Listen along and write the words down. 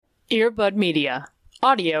Earbud Media.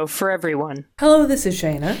 Audio for everyone. Hello, this is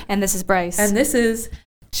Shayna. And this is Bryce. And this is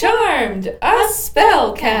Charmed, a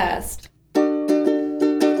Spellcast.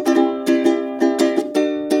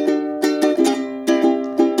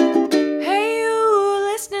 Hey, you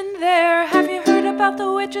listening there? Have you heard about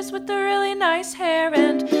the witches with the really nice hair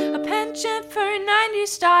and a penchant for 90s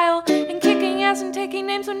style and kicking ass and taking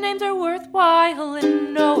names when names are worthwhile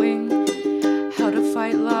and knowing how to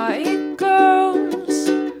fight like girls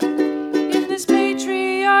in this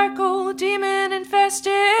patriarchal,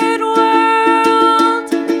 demon-infested world?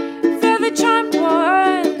 They're the charmed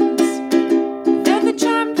ones. They're the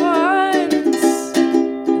charmed ones.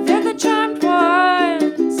 They're the charmed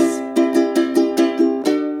ones.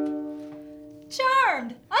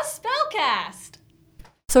 Charmed, a Spellcast.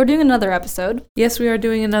 So we're doing another episode. Yes, we are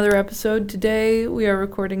doing another episode. Today we are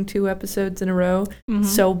recording 2 episodes in a row.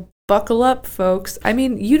 So buckle up, folks. I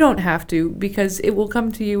mean, you don't have to, because it will come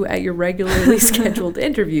to you at your regularly scheduled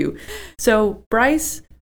interview. So, Bryce,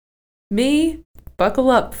 me, buckle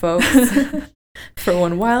up, folks, for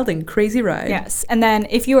one wild and crazy ride. Yes, and then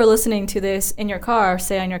if you are listening to this in your car,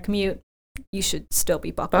 say on your commute, you should still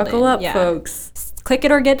be buckled Buckle in. up, folks. Click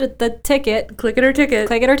it or get the ticket. Click it or ticket.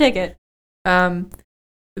 Click it or ticket.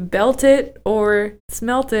 Belt it or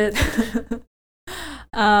smelt it.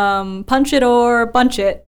 Punch it or bunch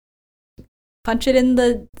it. Punch it in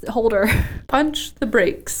the holder. Punch the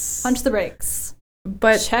brakes. Punch the brakes.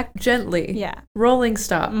 But Check. gently. Yeah. Rolling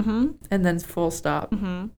stop. Mm-hmm. And then full stop.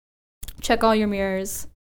 Mm-hmm. Check all your mirrors.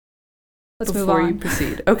 Let's before move on. you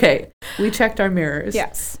proceed. Okay. We checked our mirrors.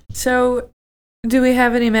 Yes. So, do we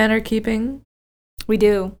have any manner keeping? We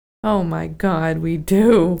do. Oh my god, we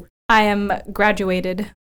do. I am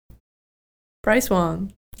graduated. Bryce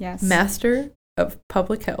Wong, Yes. Master of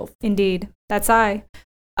Public Health. Indeed. That's I.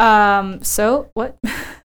 So, what?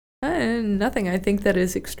 Nothing. I think that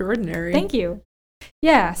is extraordinary. Thank you.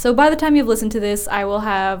 Yeah, so by the time you've listened to this, I will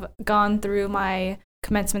have gone through my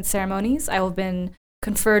commencement ceremonies. I will have been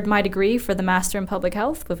conferred my degree for the Master in Public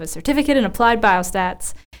Health with a certificate in Applied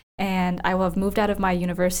Biostats, and I will have moved out of my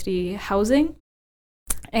university housing,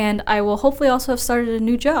 and I will hopefully also have started a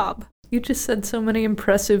new job. You just said so many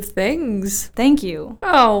impressive things. Thank you.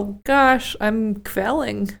 Oh gosh, I'm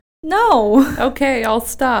quelling. No. Okay, I'll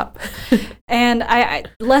stop. And I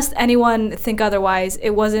lest anyone think otherwise,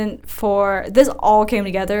 it wasn't for, this all came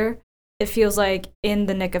together, it feels like, in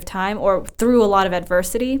the nick of time or through a lot of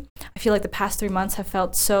adversity. I feel like the past 3 months have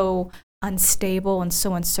felt so unstable and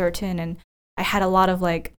so uncertain, and I had a lot of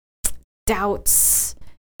like doubts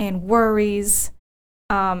and worries.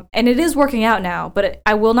 And it is working out now, but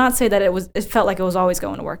I will not say that it felt like it was always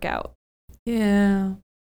going to work out. Yeah.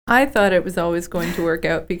 I thought it was always going to work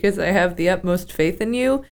out because I have the utmost faith in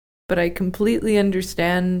you, but I completely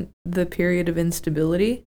understand the period of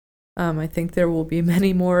instability. I think there will be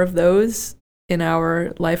many more of those in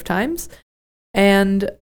our lifetimes. And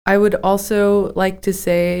I would also like to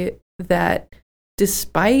say that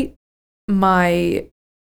despite my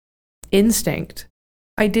instinct,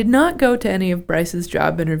 I did not go to any of Bryce's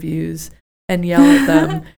job interviews and yell at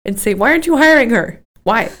them and say, "Why aren't you hiring her?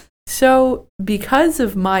 Why?" So, because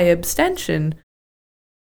of my abstention,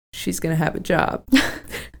 she's going to have a job.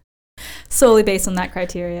 Solely based on that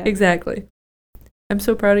criteria. Exactly. I'm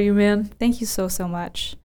so proud of you, man. Thank you so, so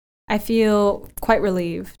much. I feel quite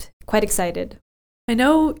relieved, quite excited. I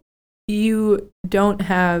know you don't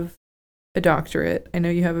have a doctorate. I know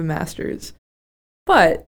you have a master's.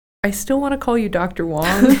 But I still want to call you Dr.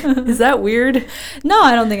 Wong. Is that weird? No,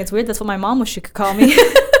 I don't think it's weird. That's what my mom wished she could call me.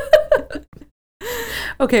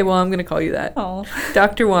 Okay, well, I'm going to call you that. Oh.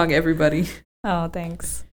 Dr. Wong, everybody. Oh,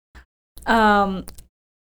 thanks. I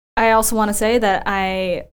also want to say that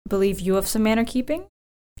I believe you have some manner keeping.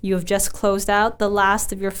 You have just closed out the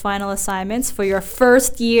last of your final assignments for your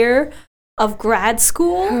first year of grad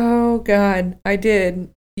school. Oh, God, I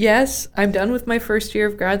did. Yes, I'm done with my first year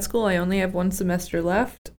of grad school. I only have 1 semester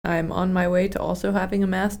left. I'm on my way to also having a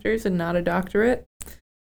master's and not a doctorate.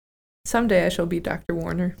 Someday I shall be Dr.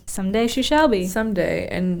 Warner. Someday she shall be. Someday.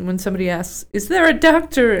 And when somebody asks, "Is there a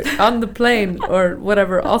doctor on the plane?" or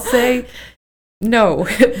whatever, I'll say no,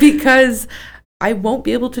 because I won't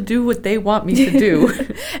be able to do what they want me to do.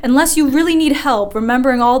 Unless you really need help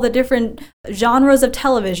remembering all the different genres of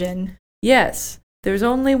television. Yes, there's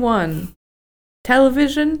only one.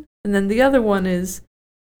 Television, and then the other one is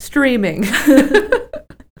streaming.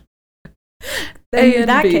 In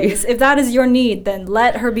that case, if that is your need, then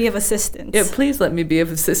let her be of assistance. Yeah, please let me be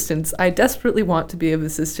of assistance. I desperately want to be of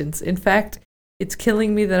assistance. In fact, it's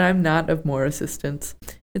killing me that I'm not of more assistance.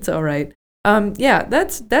 It's all right. Yeah,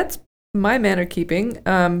 that's my manner keeping.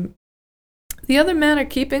 The other manner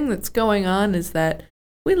keeping that's going on is that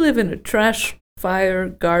we live in a trash, fire,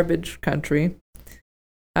 garbage country.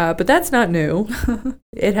 But that's not new.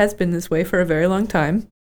 It has been this way for a very long time.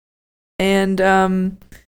 And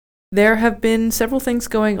there have been several things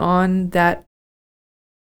going on that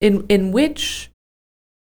in which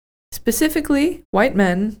specifically white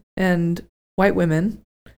men and white women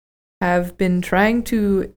have been trying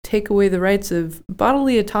to take away the rights of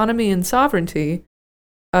bodily autonomy and sovereignty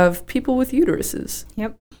of people with uteruses.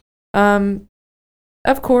 Yep.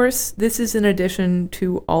 Of course, this is in addition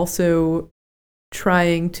to also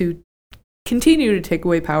trying to continue to take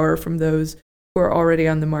away power from those who are already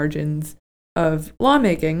on the margins of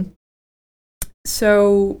lawmaking.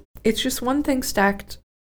 So it's just one thing stacked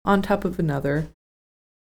on top of another.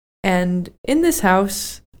 And in this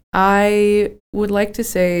house, I would like to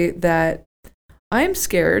say that I am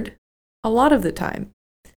scared a lot of the time.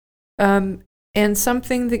 And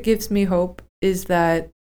something that gives me hope is that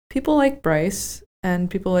people like Bryce and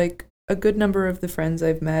people like a good number of the friends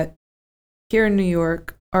I've met here in New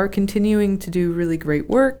York are continuing to do really great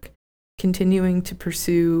work, continuing to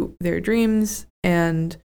pursue their dreams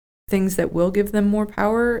and things that will give them more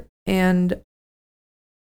power. And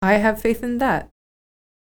I have faith in that.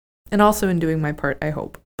 And also in doing my part, I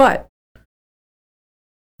hope. But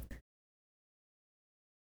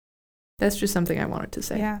that's just something I wanted to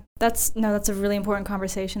say. Yeah, that's a really important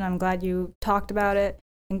conversation. I'm glad you talked about it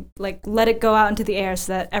and let it go out into the air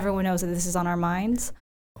so that everyone knows that this is on our minds.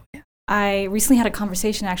 Yeah. I recently had a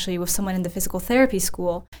conversation actually with someone in the physical therapy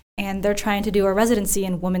school, and they're trying to do a residency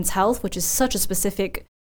in women's health, which is such a specific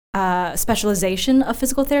specialization of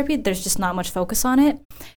physical therapy. There's just not much focus on it.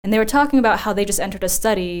 And they were talking about how they just entered a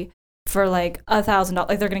study for $1,000.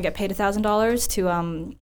 They're going to get paid $1,000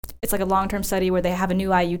 to it's a long-term study where they have a new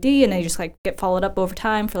IUD and they just get followed up over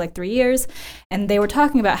time for 3 years. And they were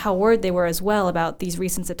talking about how worried they were as well about these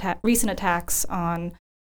recent attacks on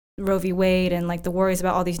Roe v. Wade and the worries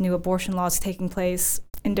about all these new abortion laws taking place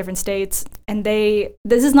in different states. And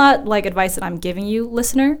this is not advice that I'm giving you,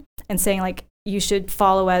 listener, and saying you should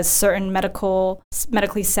follow as certain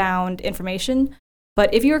medically sound information.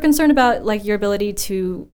 But if you're concerned about your ability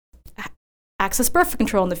to access birth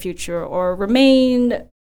control in the future or remain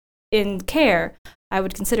in care, I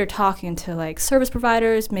would consider talking to service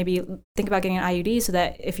providers, maybe think about getting an IUD so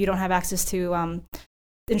that if you don't have access to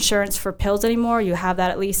insurance for pills anymore, you have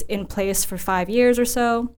that at least in place for 5 years or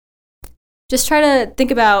so. Just try to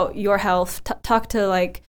think about your health, talk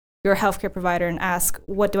to your healthcare provider and ask,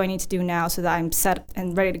 what do I need to do now so that I'm set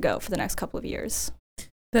and ready to go for the next couple of years?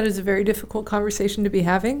 That is a very difficult conversation to be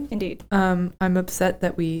having. Indeed. I'm upset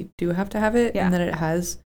that we do have to have it and that it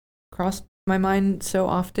has crossed my mind so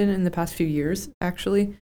often in the past few years,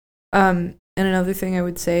 actually. And another thing I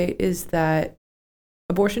would say is that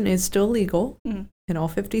abortion is still legal in all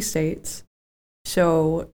 50 states.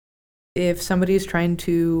 So if somebody is trying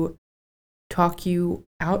to talk you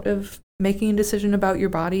out of making a decision about your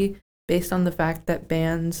body based on the fact that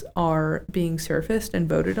bans are being surfaced and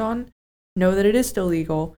voted on, know that it is still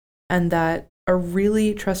legal and that a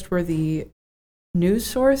really trustworthy news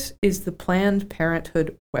source is the Planned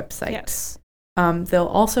Parenthood website. Yes. They'll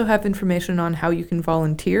also have information on how you can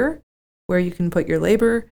volunteer, where you can put your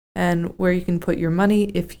labor, and where you can put your money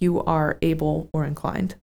if you are able or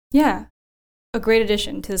inclined. Yeah, a great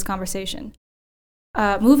addition to this conversation.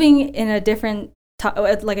 Moving in a different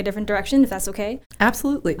a different direction, if that's okay.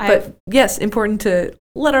 Absolutely. But yes, important to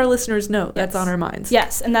let our listeners know that's on our minds.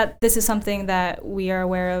 Yes, and that this is something that we are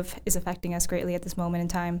aware of is affecting us greatly at this moment in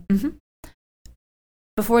time. Mm-hmm.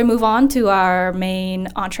 Before we move on to our main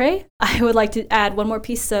entree, I would like to add one more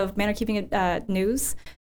piece of manner keeping news.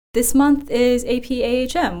 This month is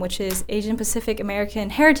APAHM, which is Asian Pacific American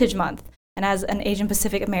Heritage Month. And as an Asian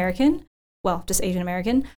Pacific American, well, just Asian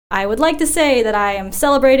American, I would like to say that I am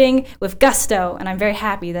celebrating with gusto, and I'm very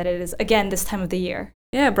happy that it is, again, this time of the year.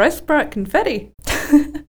 Yeah, Bryce brought confetti.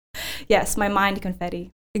 Yes, my mind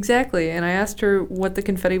confetti. Exactly, and I asked her what the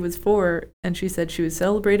confetti was for, and she said she was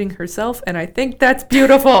celebrating herself, and I think that's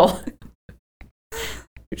beautiful.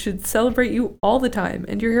 We should celebrate you all the time,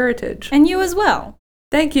 and your heritage. And you as well.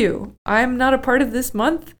 Thank you. I'm not a part of this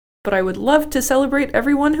month, but I would love to celebrate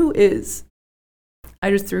everyone who is. I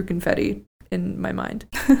just threw confetti in my mind.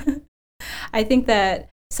 I think that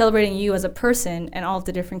celebrating you as a person and all of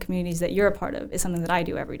the different communities that you're a part of is something that I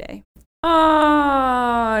do every day.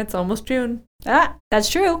 Ah, it's almost June. Ah, that's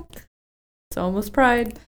true. It's almost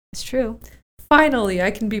Pride. It's true. Finally,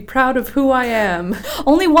 I can be proud of who I am.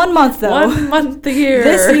 Only 1 month, though. 1 month a year.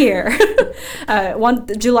 This year.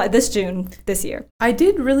 June, this year. I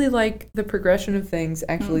did really like the progression of things,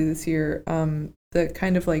 actually, this year. The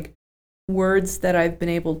kind of words that I've been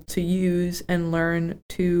able to use and learn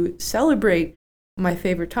to celebrate my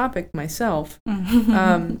favorite topic myself.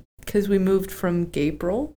 Because we moved from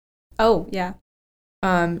Gapril Oh, yeah.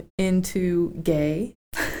 into gay.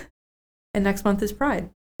 And next month is Pride.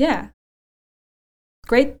 Yeah.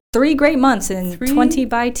 Great. 3 great months in 3 20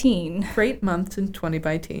 by teen. Great months in 20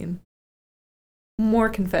 by teen. More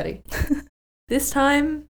confetti. This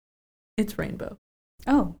time, it's rainbow.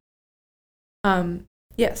 Oh,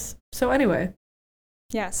 Yes. So anyway,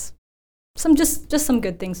 yes. Just some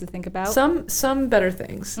good things to think about. some better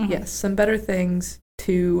things. Mhm. Yes, some better things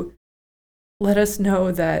to let us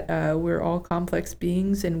know that we're all complex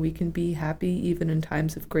beings and we can be happy even in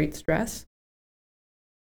times of great stress.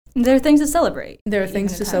 There are things to celebrate. There are even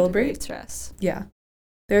things in to times of celebrate. great stress. Yeah.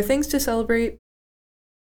 There are things to celebrate.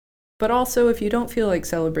 But also, if you don't feel like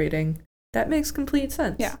celebrating, that makes complete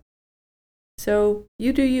sense. Yeah. So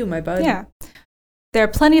you do you, my bud. Yeah. There are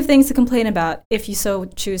plenty of things to complain about if you so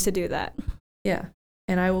choose to do that. Yeah.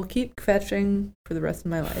 And I will keep kvetching for the rest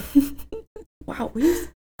of my life. Wow, we used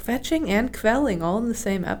kvetching and kvelling all in the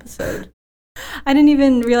same episode. I didn't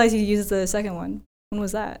even realize you used the second one. When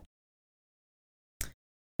was that?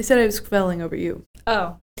 I said I was kvelling over you.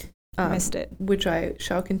 Oh, missed it. Which I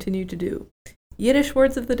shall continue to do. Yiddish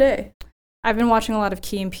words of the day. I've been watching a lot of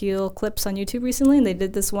Key and Peele clips on YouTube recently, and they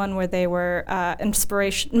did this one where they were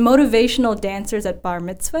motivational dancers at bar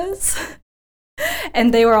mitzvahs.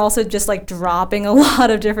 And they were also just like dropping a lot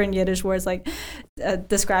of different Yiddish words, like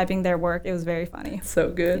describing their work. It was very funny. So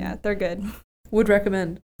good. Yeah, they're good. Would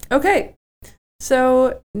recommend. Okay.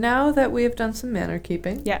 So now that we have done some manner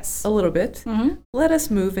keeping, Yes. a little bit, let us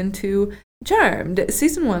move into Charmed,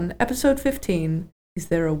 Season 1, Episode 15. Is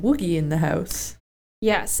there a Wookiee in the house?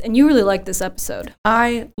 Yes, and you really liked this episode.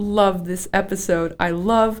 I love this episode. I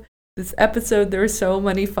love this episode. There are so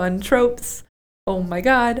many fun tropes. Oh my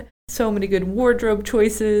god. So many good wardrobe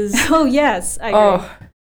choices. Oh, yes, I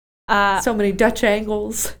agree. So many Dutch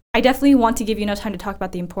angles. I definitely want to give you enough time to talk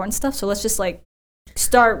about the important stuff, so let's just like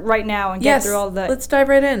start right now and get through all the... Let's dive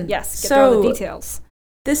right in. Yes, get through all the details.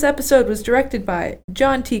 This episode was directed by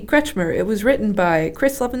John T. Kretschmer. It was written by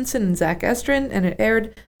Chris Levinson and Zach Estrin, and it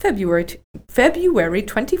aired February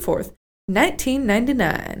 24th,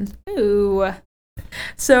 1999. Ooh.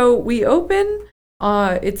 So we open,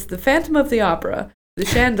 it's the Phantom of the Opera. The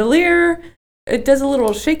chandelier, it does a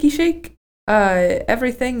little shaky shake.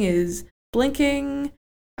 Everything is blinking,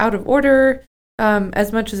 out of order,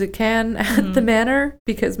 as much as it can at the manor,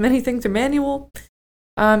 because many things are manual.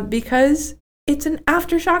 Because it's an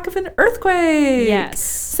aftershock of an earthquake. Yes.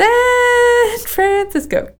 San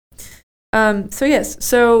Francisco.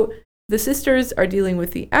 So the sisters are dealing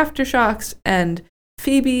with the aftershocks, and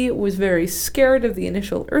Phoebe was very scared of the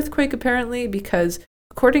initial earthquake, apparently, because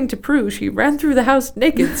according to Prue, she ran through the house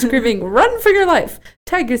naked, screaming, "Run for your life!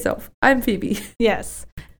 Tag yourself. I'm Phoebe." Yes.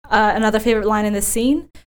 Another favorite line in this scene,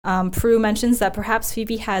 Prue mentions that perhaps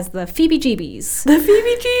Phoebe has the Phoebe-jeebies. The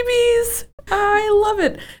Phoebe-jeebies! I love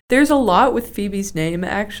it. There's a lot with Phoebe's name,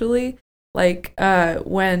 actually. Like,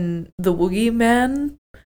 when the Woogie Man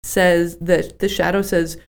says that the shadow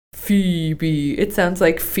says, "Phoebe," it sounds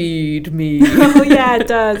like "feed me." Oh, yeah, it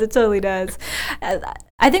does. It totally does.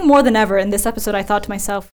 I think more than ever in this episode, I thought to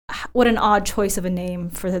myself, what an odd choice of a name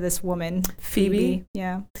for this woman. Phoebe?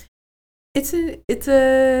 Yeah. It's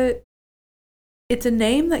a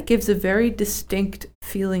name that gives a very distinct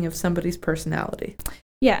feeling of somebody's personality.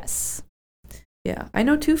 Yes. Yeah, I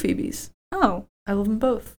know 2 Phoebes. Oh. I love them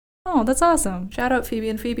both. Oh, that's awesome. Shout out Phoebe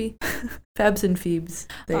and Phoebe. Fabs and Phoebes.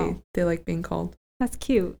 They like being called. That's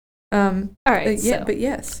cute. All right. But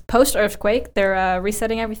yes. Post-earthquake, they're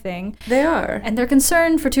resetting everything. They are. And they're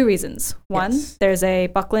concerned for 2 reasons. One, Yes. there's a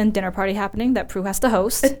Buckland dinner party happening that Prue has to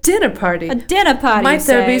host. A dinner party. A dinner party, Might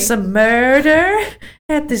there be say. some murder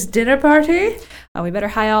at this dinner party? Oh, we better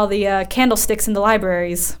hide all the candlesticks in the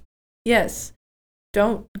libraries. Yes.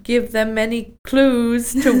 Don't give them any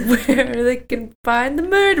clues to where they can find the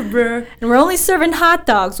murderer. And we're only serving hot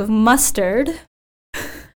dogs with mustard.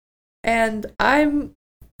 And I'm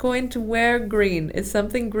going to wear green. Is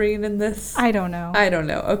something green in this? I don't know. I don't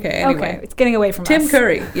know. Okay, anyway. Okay, it's getting away from Tim us.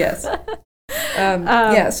 Curry, yes.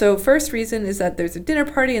 So first reason is that there's a dinner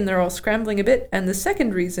party and they're all scrambling a bit. And the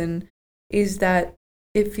second reason is that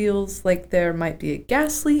it feels like there might be a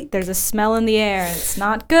gas leak. There's a smell in the air, and it's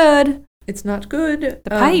not good. It's not good. The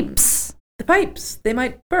pipes. The pipes. They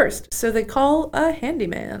might burst. So they call a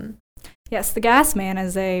handyman. Yes, the gas man,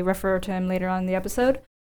 as they refer to him later on in the episode.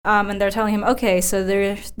 And they're telling him, okay, so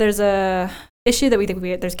there's a issue that we think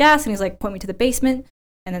there's gas, and he's like, point me to the basement.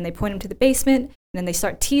 And then they point him to the basement, and then they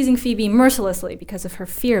start teasing Phoebe mercilessly because of her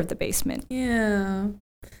fear of the basement. Yeah.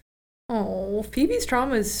 Oh, Phoebe's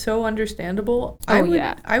trauma is so understandable. Oh,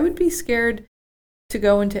 yeah. I would be scared to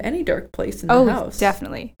go into any dark place in the house.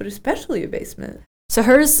 Definitely. But especially a basement. So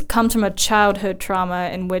hers comes from a childhood trauma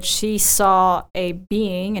in which she saw an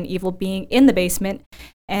evil being in the basement,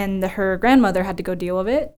 and her grandmother had to go deal with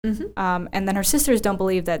it. Mm-hmm. And then her sisters don't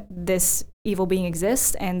believe that this evil being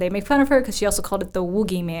exists, and they make fun of her because she also called it the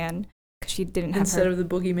Woogie Man because she didn't have Instead of the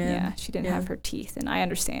boogeyman. Yeah, she didn't have her teeth, and I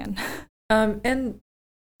understand. And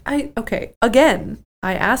again,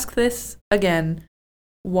 I ask this again.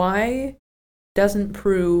 Why doesn't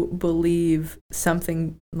Prue believe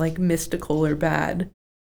something like mystical or bad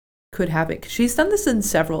could happen? 'Cause she's done this in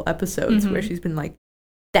several episodes where she's been like,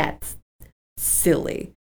 that's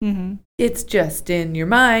silly. Mm-hmm. It's just in your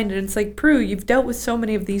mind. And it's like, Prue, you've dealt with so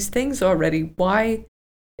many of these things already. Why,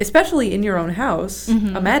 especially in your own house,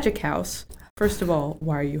 a magic house? First of all,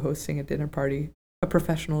 why are you hosting a dinner party? A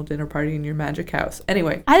professional dinner party in your magic house.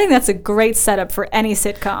 Anyway. I think that's a great setup for any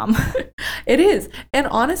sitcom. It is. And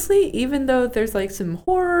honestly, even though there's like some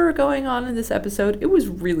horror going on in this episode, it was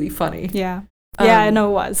really funny. Yeah. Yeah, I know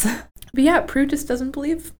it was. But yeah, Prue just doesn't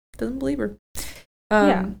believe her.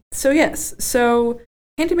 Yeah. So yes. So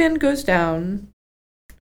Handyman goes down,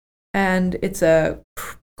 and it's a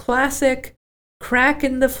classic crack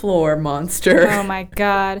in the floor monster. Oh my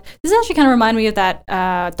god. This actually kind of reminded me of that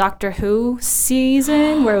Doctor Who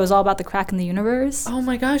season where it was all about the crack in the universe. Oh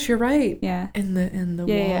my gosh, you're right. Yeah. In the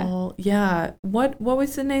wall. Yeah. What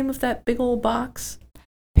was the name of that big old box?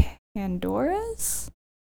 Pandora's?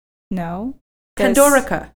 No.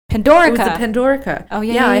 Pandorica. Pandorica. It was the Pandorica. Oh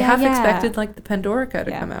yeah. I half expected like the Pandorica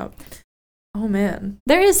to come out. Oh man.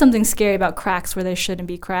 There is something scary about cracks where there shouldn't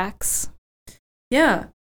be cracks. Yeah.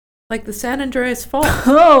 Like the San Andreas Fault.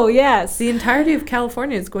 Oh, yes. The entirety of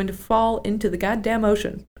California is going to fall into the goddamn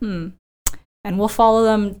ocean. And we'll follow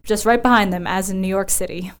them just right behind them, as in New York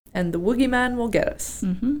City. And the Woogie Man will get us.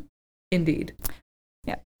 Mm-hmm. Indeed.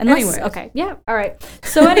 Yeah. Anyway. Okay. Yeah. All right.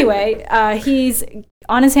 So anyway, he's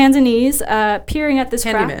on his hands and knees, peering at this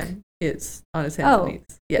crack. Handyman is on his hands and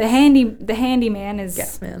knees. Yes. The handyman is...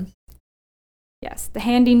 Gas man. Yes. The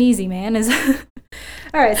handy-kneesy man is...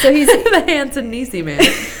 All right. So he's... the hands and kneesy man.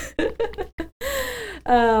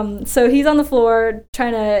 So he's on the floor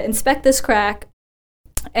trying to inspect this crack,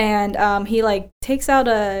 and he like takes out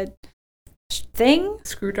a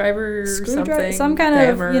screwdriver, something, some kind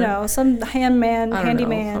hammer. of some handyman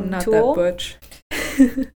I'm not tool. That butch.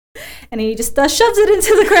 And he just shoves it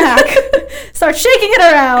into the crack, starts shaking it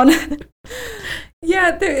around.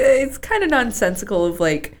 Yeah, it's kind of nonsensical of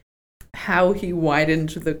like how he widened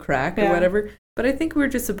the crack or whatever. But I think we're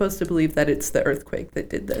just supposed to believe that it's the earthquake that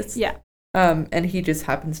did this. Yeah. And he just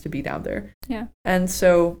happens to be down there. Yeah. And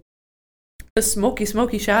so a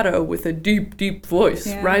smoky shadow with a deep, deep voice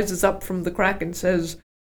rises up from the crack and says,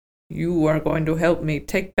 "You are going to help me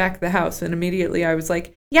take back the house." And immediately I was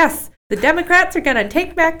like, yes, the Democrats are going to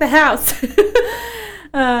take back the house.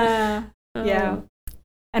 Yeah.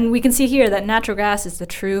 And we can see here that natural gas is the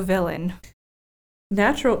true villain.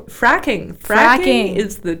 Fracking. Fracking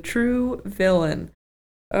is the true villain.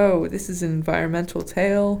 Oh, this is an environmental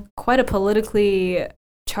tale. Quite a politically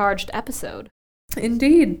charged episode.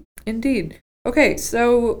 Indeed. Okay,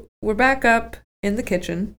 so we're back up in the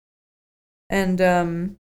kitchen, and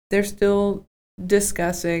they're still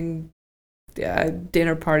discussing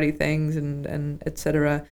dinner party things and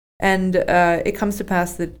etc. And it comes to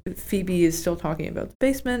pass that Phoebe is still talking about the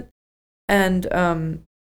basement, and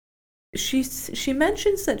she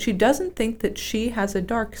mentions that she doesn't think that she has a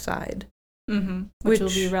dark side. Mm-hmm. Which will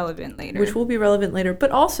be relevant later.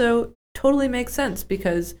 But also totally makes sense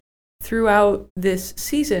because throughout this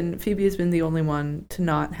season, Phoebe has been the only one to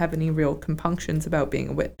not have any real compunctions about being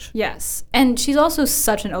a witch. Yes. And she's also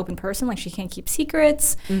such an open person. Like, she can't keep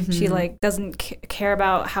secrets. Mm-hmm. She, like, doesn't care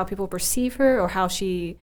about how people perceive her or how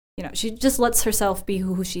she, she just lets herself be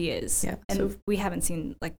who she is. Yeah. And so we haven't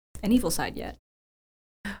seen, like, an evil side yet.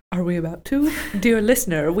 Are we about to? Dear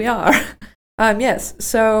listener, we are. Yes.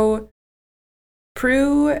 So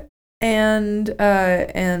Prue and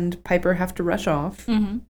Piper have to rush off.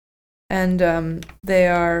 Mm-hmm. And they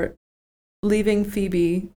are leaving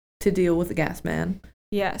Phoebe to deal with the gas man.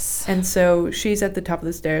 Yes. And so she's at the top of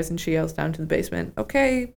the stairs and she yells down to the basement,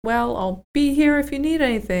 "Okay, well, I'll be here if you need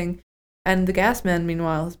anything." And the gas man,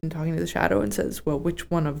 meanwhile, has been talking to the shadow and says, "Well,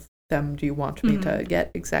 which one of them do you want me to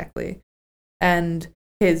get exactly?" And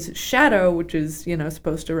his shadow, which is,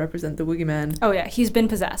 supposed to represent the boogeyman. Oh, yeah. He's been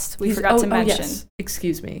possessed. We forgot to mention. Yes.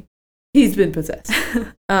 Excuse me. He's been possessed.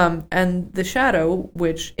 And the shadow,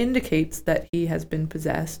 which indicates that he has been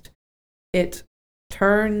possessed, it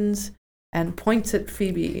turns and points at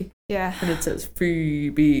Phoebe. Yeah. And it says,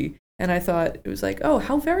 "Phoebe." And I thought it was like, oh,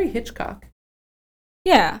 how very Hitchcock.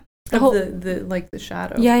 Yeah. The whole the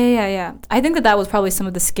shadow. Yeah. I think that was probably some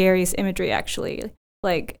of the scariest imagery, actually.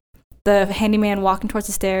 Like the handyman walking towards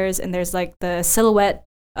the stairs, and there's like the silhouette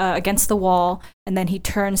against the wall, and then he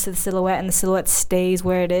turns to the silhouette, and the silhouette stays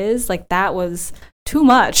where it is. Like that was too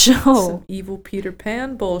much. Oh, some evil Peter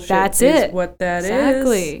Pan bullshit. That's is it. What that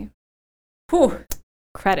exactly. is. Whew.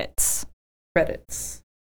 Credits.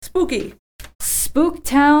 Spooky.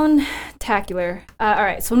 Spooktown-tacular. All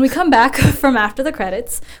right, so when we come back from after the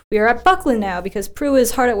credits, we are at Buckland now because Prue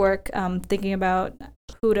is hard at work thinking about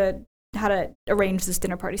how to arrange this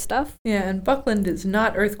dinner party stuff. Yeah, and Buckland is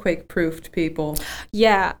not earthquake-proofed, people.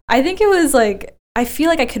 Yeah, I think it was like, I feel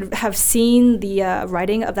like I could have seen the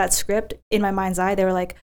writing of that script in my mind's eye. They were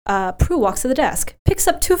like, Prue walks to the desk, picks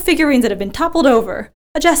up 2 figurines that have been toppled over,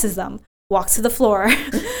 adjusts them, walks to the floor,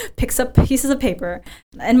 picks up pieces of paper.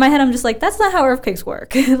 In my head, I'm just like, that's not how earthquakes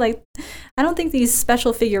work. Like, I don't think these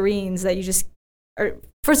special figurines that you just, or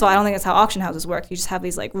first of all, I don't think that's how auction houses work. You just have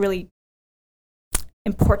these like really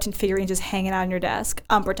important figurines just hanging out on your desk,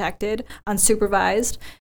 unprotected, unsupervised,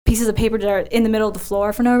 pieces of paper that are in the middle of the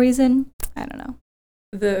floor for no reason. I don't know.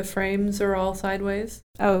 The frames are all sideways.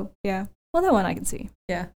 Oh, yeah. Well, that one I can see.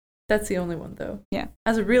 Yeah, that's the only one, though. Yeah.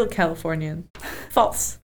 As a real Californian.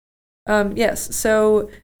 False. Yes, so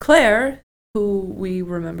Claire, who we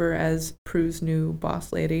remember as Prue's new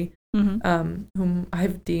boss lady, whom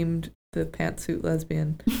I've deemed the pantsuit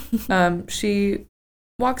lesbian, she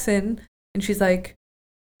walks in and she's like,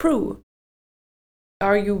 Prue,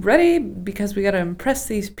 are you ready? Because we gotta impress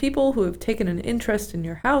these people who have taken an interest in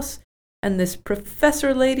your house, and this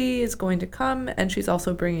professor lady is going to come, and she's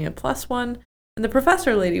also bringing a +1. And the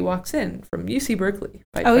professor lady walks in from UC Berkeley.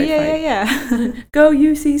 Fight. Yeah. Go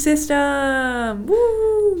UC system!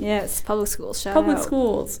 Woo! Yes, public schools. Shout Public out.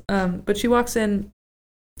 schools. But she walks in,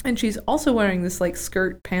 and she's also wearing this like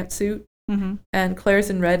skirt pantsuit. And Claire's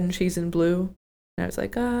in red, and she's in blue. And I was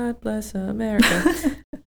like, God bless America,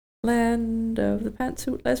 land of the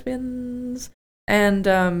pantsuit lesbians.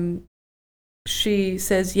 And she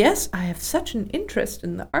says, yes, I have such an interest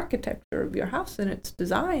in the architecture of your house and its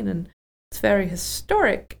design, and it's very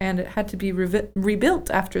historic, and it had to be rebuilt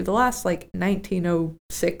after the last, like,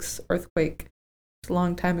 1906 earthquake. It's a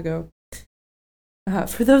long time ago.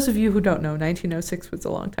 For those of you who don't know, 1906 was a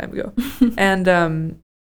long time ago. And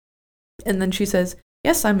then she says,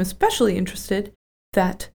 yes, I'm especially interested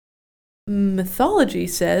that mythology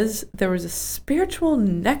says there was a spiritual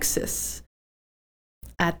nexus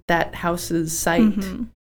at that house's site.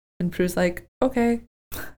 And Prue's like, okay,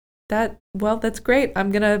 that's great.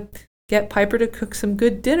 I'm going to get Piper to cook some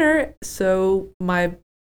good dinner so my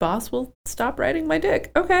boss will stop riding my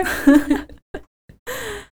dick. Okay.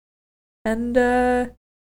 And,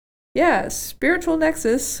 yeah, spiritual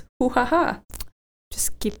nexus. Hoo-ha-ha.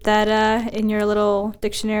 Just keep that in your little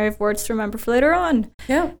dictionary of words to remember for later on.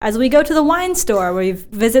 Yeah. As we go to the wine store where we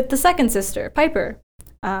visit the second sister, Piper.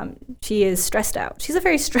 She is stressed out. She's a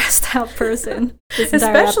very stressed out person.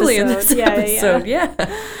 Especially in this episode, yeah.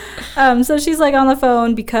 So she's like on the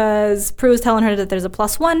phone because Prue is telling her that there's a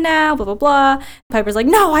 +1 now, blah, blah, blah. Piper's like,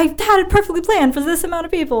 no, I had it perfectly planned for this amount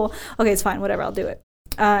of people. Okay, it's fine, whatever, I'll do it.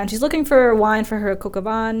 And she's looking for wine for her coq au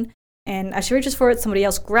vin, and as she reaches for it, somebody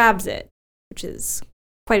else grabs it, which is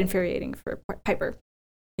quite infuriating for Piper.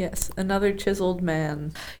 Yes, another chiseled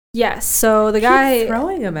man. Yes, so the guy... Keep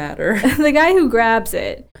throwing him at her. The guy who grabs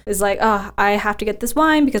it is like, oh, I have to get this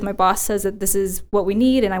wine because my boss says that this is what we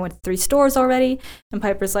need, and I went to 3 stores already. And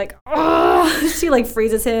Piper's like, oh, she like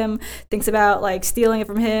freezes him, thinks about like stealing it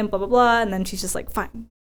from him, blah, blah, blah. And then she's just like, fine,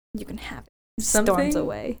 you can have it. Storms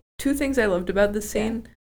away. 2 things I loved about this scene.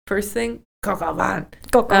 Yeah. First thing, coq au vin.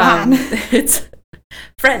 Coq au vin. It's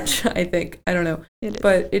French, I think. I don't know. It is.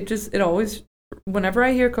 But it always, whenever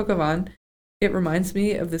I hear coq au vin, it reminds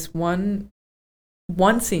me of this one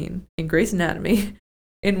scene in Grey's Anatomy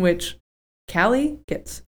in which Callie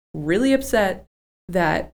gets really upset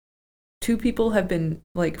that 2 people have been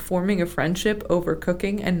like forming a friendship over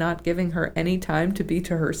cooking and not giving her any time to be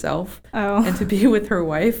to herself and to be with her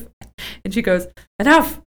wife. And she goes,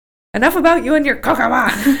 enough about you and your coq au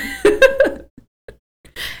vin.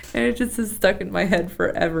 And it just is stuck in my head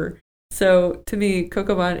forever. So to me,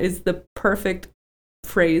 coq au vin is the perfect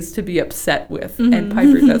phrase to be upset with, and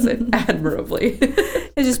Piper does it admirably.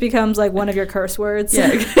 It just becomes like one of your curse words. Yeah.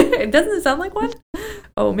 It doesn't sound like one?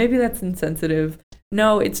 Oh, maybe that's insensitive.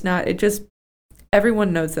 No, it's not. It just,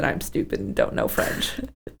 everyone knows that I'm stupid and don't know French.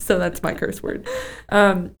 So that's my curse word.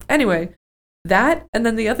 Anyway, that, and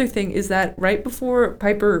then the other thing is that right before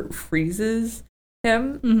Piper freezes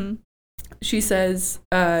him, she says,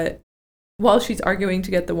 while she's arguing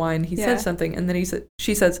to get the wine, he Yeah. says something, and then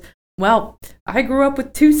she says, well, I grew up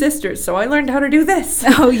with 2 sisters, so I learned how to do this.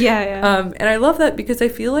 Oh, yeah. And I love that because I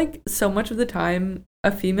feel like so much of the time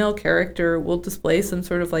a female character will display some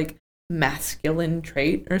sort of like masculine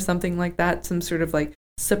trait or something like that, some sort of like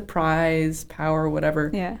surprise, power, whatever.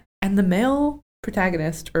 Yeah. And the male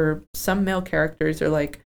protagonist or some male characters are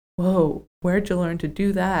like, whoa, where'd you learn to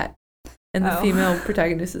do that? And the Oh. female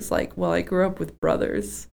protagonist is like, well, I grew up with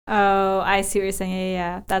brothers. Oh, I see what you're saying.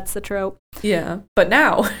 Yeah. That's the trope. Yeah. But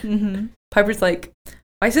now Mm-hmm. Piper's like,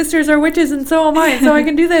 my sisters are witches and so am I, and so I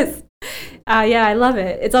can do this. Yeah, I love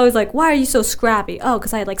it. It's always like, why are you so scrappy? Oh,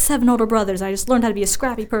 because I had like 7 older brothers. I just learned how to be a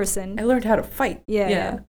scrappy person. I learned how to fight.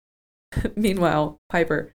 Yeah. Meanwhile,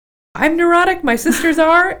 Piper, I'm neurotic, my sisters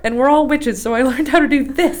are, and we're all witches, so I learned how to do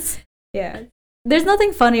this. Yeah. There's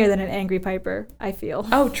nothing funnier than an angry Piper, I feel.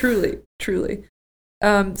 Oh, truly, truly.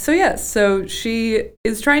 So she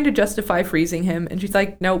is trying to justify freezing him, and she's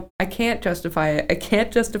like, nope, I can't justify it. I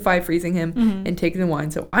can't justify freezing him Mhm. and taking the wine,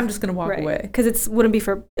 so I'm just going to walk away. Because it would be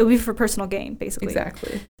for personal gain, basically.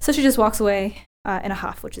 Exactly. So she just walks away in a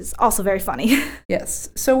huff, which is also very funny. Yes.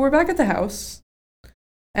 So we're back at the house,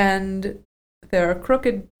 and there are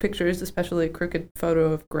crooked pictures, especially a crooked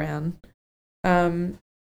photo of Gran.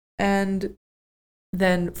 And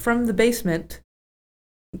then from the basement,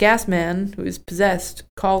 Gasman, who is possessed,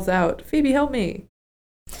 calls out, Phoebe, help me.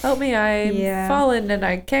 Help me, I'm Yeah. fallen and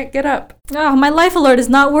I can't get up. Oh, my life alert is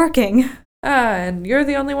not working. And you're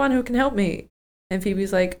the only one who can help me. And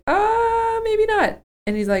Phoebe's like, maybe not.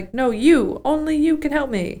 And he's like, no, only you can help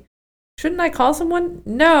me. Shouldn't I call someone?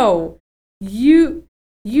 No, you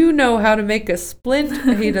know how to make a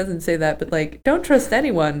splint. He doesn't say that, but like, don't trust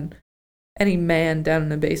anyone. Any man down in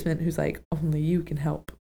the basement who's like, only you can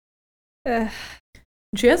help.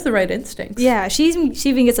 She has the right instincts. Yeah, she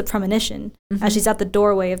even gets a premonition Mhm. as she's at the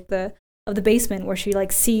doorway of the basement, where she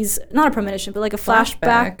like sees, not a premonition, but like a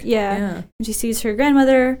flashback. Yeah. And she sees her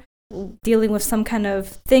grandmother dealing with some kind of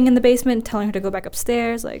thing in the basement, telling her to go back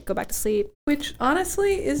upstairs, like go back to sleep. Which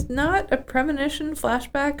honestly is not a premonition,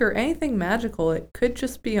 flashback, or anything magical. It could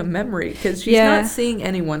just be a memory because she's Yeah. not seeing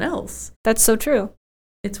anyone else. That's so true.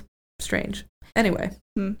 Strange. Anyway.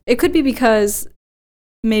 It could be because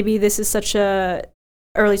maybe this is such a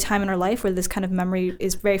early time in her life where this kind of memory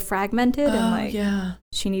is very fragmented and like yeah.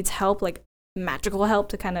 she needs help, like magical help,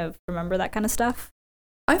 to kind of remember that kind of stuff.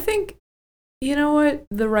 I think, you know what?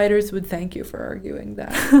 The writers would thank you for arguing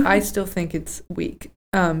that. I still think it's weak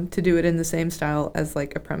to do it in the same style as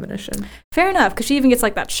like a premonition. Fair enough, because she even gets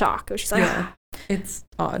like that shock. Where she's like, Yeah. It's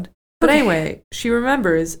odd. But Okay. anyway, she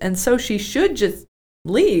remembers, and so she should just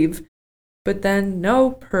leave. But then,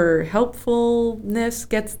 nope, her helpfulness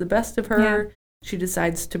gets the best of her. Yeah. She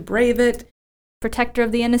decides to brave it. protector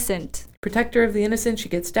of the innocent. Protector of the innocent. She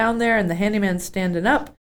gets down there, and the handyman's standing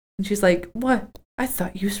up. And she's like, what? I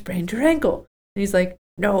thought you sprained your ankle. And he's like,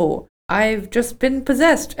 no, I've just been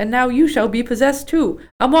possessed, and now you shall be possessed too.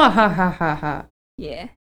 Amwa ha ha ha ha. Yeah.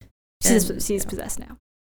 And- She's possessed now.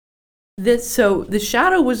 So the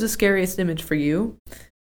shadow was the scariest image for you.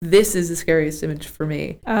 This is the scariest image for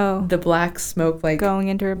me. Oh. The black smoke, like Going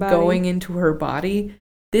into her body. going into her body.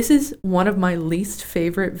 This is one of my least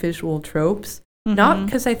favorite visual tropes. Mhm. Not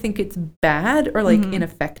because I think it's bad or like Mhm.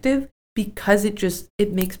 ineffective, because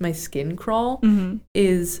it makes my skin crawl. Mhm.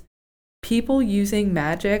 Is people using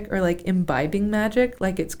magic or like imbibing magic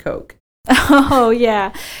like it's Coke. Oh,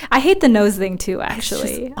 yeah. I hate the nose thing too, It's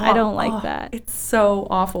actually. just- I don't oh, like that. It's so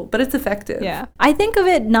awful, but it's effective. Yeah. I think of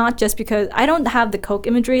it not just because I don't have the Coke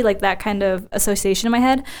imagery, like that kind of association in my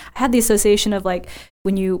head. I had the association of like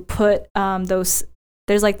when you put those,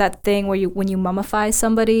 there's like that thing where when you mummify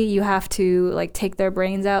somebody, you have to like take their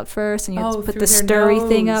brains out first and you have to put through the their stirry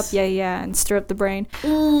thing up. nose. Yeah, and stir up the brain.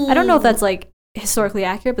 I don't know if that's like historically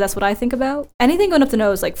accurate, but that's what I think about. Anything going up the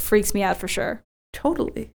nose like freaks me out for sure.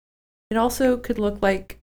 Totally. It also could look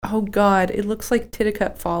like, oh God, it looks like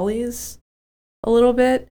Titicut Follies a little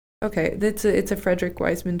bit. Okay, it's a Frederick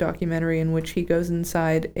Wiseman documentary in which he goes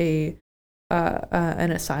inside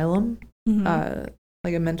an asylum, Mhm.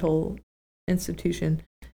 like a mental institution,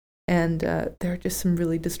 and there are just some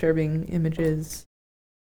really disturbing images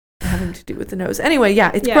having to do with the nose. Anyway,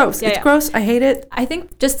 yeah, it's gross. It's gross. I hate it. I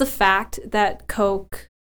think just the fact that Coke,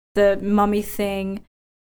 the mummy thing,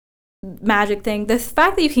 magic thing, the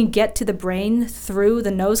fact that you can get to the brain through the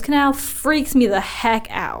nose canal freaks me the heck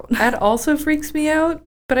out. That also freaks me out.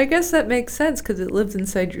 But I guess that makes sense because it lives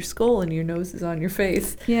inside your skull and your nose is on your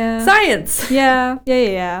face. Yeah. Science! Yeah.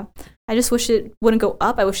 I just wish it wouldn't go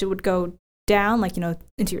up. I wish it would go down, like, into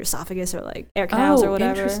your esophagus or like air canals or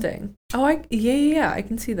whatever. Interesting. Oh, yeah, I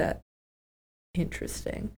can see that.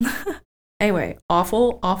 Interesting. Anyway,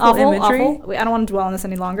 awful imagery. Awful. Wait, I don't want to dwell on this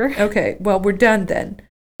any longer. Okay, well, we're done then.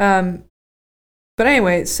 But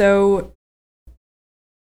anyway, so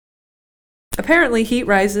apparently heat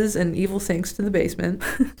rises and evil sinks to the basement.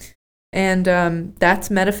 And that's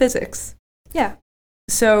metaphysics. Yeah.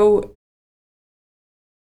 So,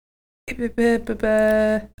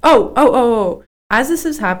 oh. As this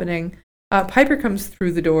is happening, Piper comes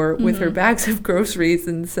through the door with her bags of groceries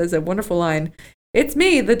and says a wonderful line, "It's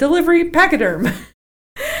me, the delivery pachyderm."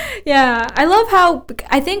 Yeah, I love how,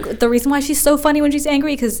 I think the reason why she's so funny when she's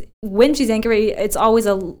angry, because when she's angry, it's always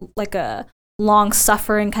a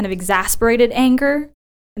long-suffering, kind of exasperated anger,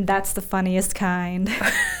 and that's the funniest kind.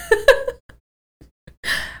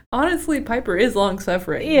 Honestly, Piper is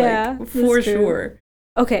long-suffering. Yeah, like, for sure.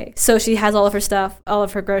 Okay, so she has all of her stuff, all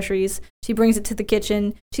of her groceries. She brings it to the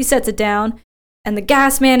kitchen. She sets it down, and the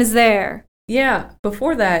gas man is there. Yeah,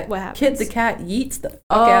 before that, What happens? Kid the cat yeets the fuck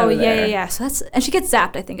out of there. Yeah. So and she gets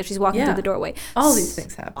zapped, I think, if she's walking through the doorway. All these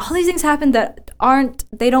things happen. All these things happen that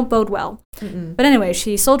they don't bode well. Mm-mm. But anyway,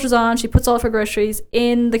 she soldiers on. She puts all of her groceries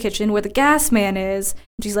in the kitchen where the gas man is.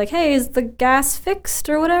 And she's like, "Hey, is the gas fixed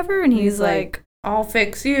or whatever?" And he's like, "I'll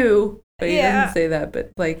fix you." But he doesn't say that,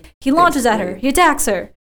 but like... He launches at her. He attacks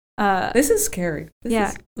her. This is scary.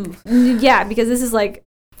 Yeah, because this is like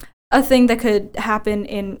a thing that could happen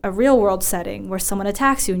in a real world setting where someone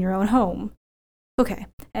attacks you in your own home. Okay,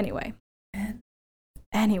 anyway.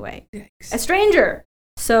 A stranger.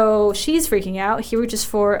 So she's freaking out. He reaches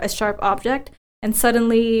for a sharp object, and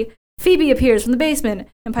suddenly Phoebe appears from the basement,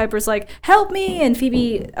 and Piper's like, "Help me!" And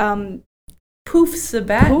Phoebe poofs a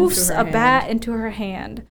bat into her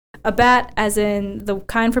hand. A bat as in the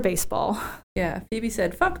kind for baseball. Yeah, Phoebe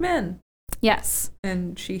said, "Fuck men." Yes.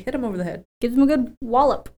 And she hit him over the head. Gives him a good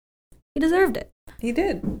wallop. He deserved it. He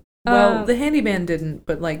did. Well, the handyman didn't,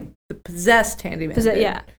 but like the possessed handyman did.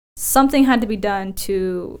 Yeah. Something had to be done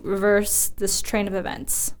to reverse this train of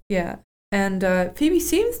events. Yeah. And Phoebe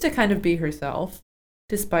seems to kind of be herself,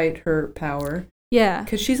 despite her power. Yeah.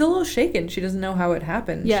 Because she's a little shaken. She doesn't know how it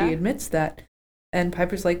happened. Yeah. She admits that. And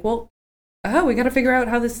Piper's like, "Well, we got to figure out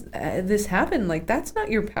how this happened. Like, that's not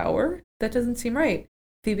your power. That doesn't seem right."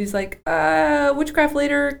 Phoebe's like, "Witchcraft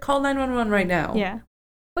later, call 911 right now." Yeah.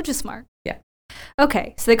 Which is smart. Yeah.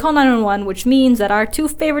 Okay, so they call 911, which means that our two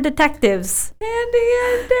favorite detectives, Andy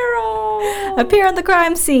and Daryl, appear on the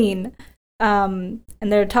crime scene. And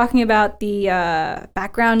they're talking about the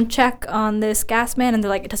background check on this gas man, and they're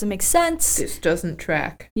like, "It doesn't make sense. This doesn't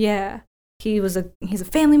track." Yeah. He's a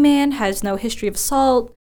family man, has no history of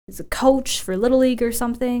assault. He's a coach for Little League or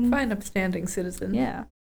something. Fine, upstanding citizen. Yeah.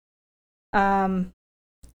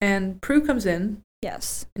 And Prue comes in.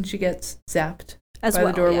 Yes. And she gets zapped by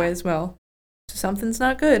the doorway as well. So something's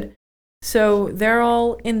not good. So they're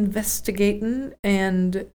all investigating,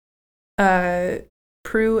 and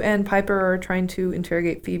Prue and Piper are trying to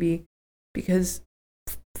interrogate Phoebe because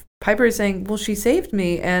Piper is saying, "Well, she saved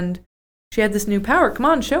me, and she had this new power. Come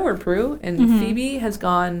on, show her, Prue." And Phoebe has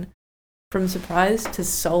gone from surprised to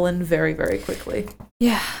sullen very, very quickly.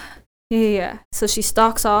 Yeah. So she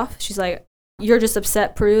stalks off. She's like, "You're just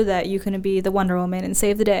upset, Prue, that you couldn't be the Wonder Woman and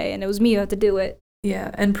save the day, and it was me who had to do it."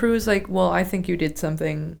 Yeah, and Prue is like, "Well, I think you did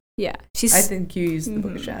something. Yeah. I think you used the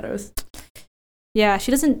Book of Shadows." Yeah,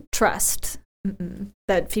 she doesn't trust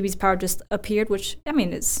that Phoebe's power just appeared, which, I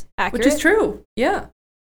mean, is accurate. Which is true, yeah.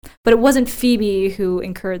 But it wasn't Phoebe who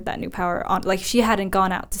incurred that new power. Like, she hadn't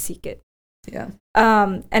gone out to seek it. Yeah.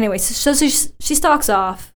 Anyway, so she stalks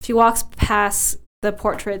off. She walks past the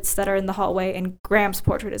portraits that are in the hallway, and Graham's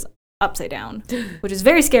portrait is upside down, which is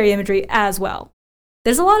very scary imagery as well.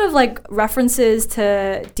 There's a lot of like references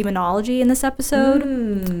to demonology in this episode,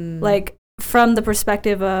 like from the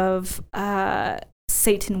perspective of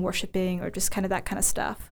Satan worshipping or just kind of that kind of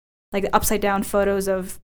stuff, like the upside down photos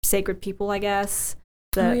of sacred people, I guess,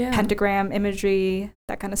 the pentagram imagery,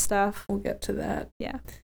 that kind of stuff. We'll get to that. Yeah.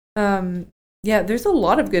 Yeah, there's a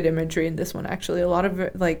lot of good imagery in this one, actually. A lot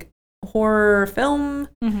of like horror film.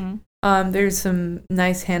 There's some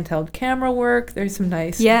nice handheld camera work. There's some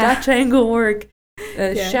nice Dutch angle work.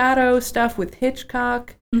 Shadow stuff with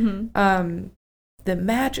Hitchcock. The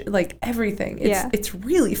magic, like everything. It's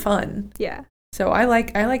really fun. Yeah. So I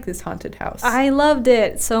like this haunted house. I loved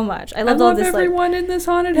it so much. I loved all this. Everyone in this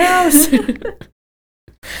haunted house.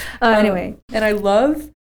 Anyway, and I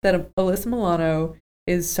love that Alyssa Milano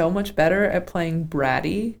is so much better at playing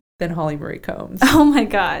bratty than Holly Marie Combs. Oh my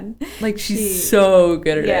god. Like, she's so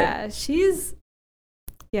good at it. Yeah, she's...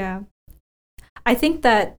 Yeah. I think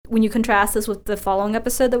that when you contrast this with the following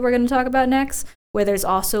episode that we're going to talk about next, where there's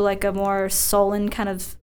also like a more sullen kind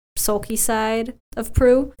of sulky side of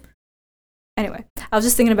Prue, Anyway, I was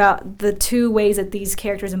just thinking about the two ways that these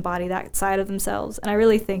characters embody that side of themselves, and I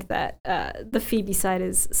really think that the Phoebe side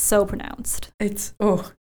is so pronounced. It's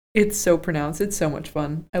so pronounced. It's so much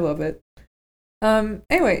fun. I love it.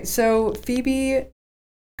 Anyway, so Phoebe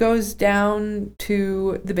goes down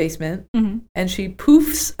to the basement and she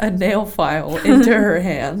poofs a nail file into her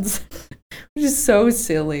hands, which is so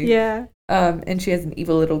silly. Yeah. And she has an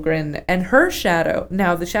evil little grin. And her shadow,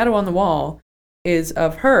 now the shadow on the wall is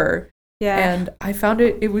of her. Yeah. And I found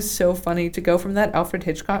it was so funny to go from that Alfred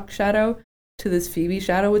Hitchcock shadow to this Phoebe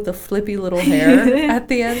shadow with the flippy little hair at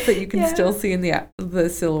the end that you can still see in the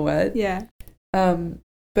silhouette. Yeah.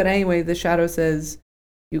 But anyway, the shadow says,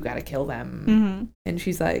 "You gotta kill them." And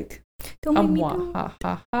she's like, "Don't make me do it." Ha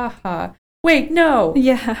ha ha ha. Wait, no.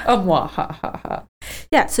 Yeah. Ha ha ha.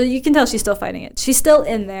 Yeah, so you can tell she's still fighting it. She's still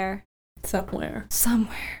in there. Somewhere.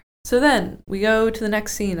 So then we go to the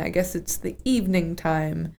next scene. I guess it's the evening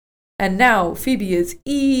time. And now Phoebe is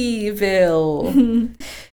evil. And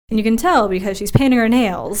you can tell because she's painting her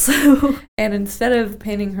nails. And instead of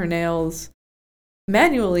painting her nails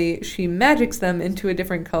manually, she magics them into a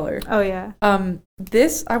different color. Oh, yeah.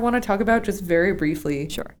 This I want to talk about just very briefly.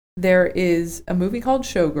 Sure. There is a movie called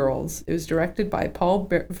Showgirls. It was directed by Paul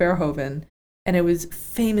Verhoeven, and it was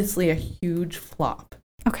famously a huge flop.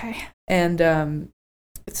 Okay. And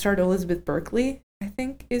it starred Elizabeth Berkley, I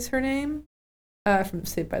think is her name, from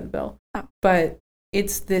Saved by the Bell. Oh. But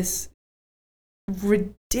it's this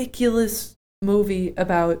ridiculous movie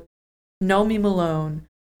about Naomi Malone,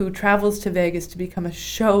 who travels to Vegas to become a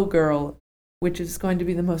showgirl, which is going to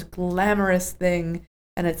be the most glamorous thing,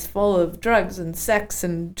 and it's full of drugs and sex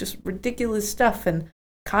and just ridiculous stuff, and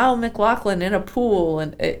Kyle MacLachlan in a pool,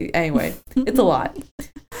 and anyway, it's a lot.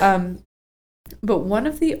 But one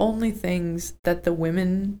of the only things that the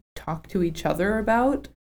women talk to each other about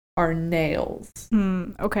are nails.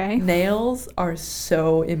 Okay. Nails are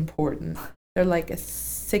so important. They're like a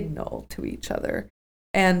signal to each other.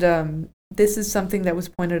 And this is something that was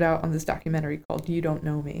pointed out on this documentary called You Don't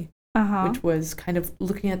Know Me, which was kind of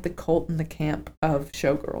looking at the cult and the camp of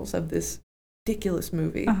Showgirls, of this ridiculous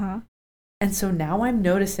movie. And so now I'm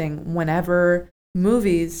noticing whenever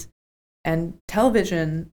movies and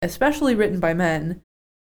television, especially written by men,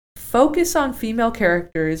 focus on female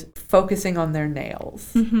characters focusing on their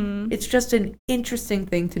nails. It's just an interesting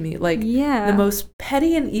thing to me. Like, the most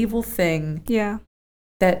petty and evil thing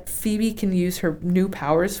that Phoebe can use her new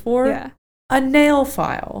powers for, a nail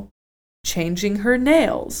file. Changing her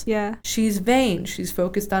nails. She's vain. She's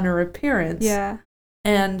focused on her appearance.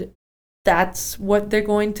 And that's what they're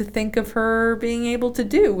going to think of her being able to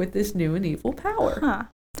do with this new and evil power.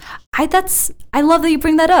 I love that you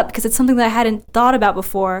bring that up because it's something that I hadn't thought about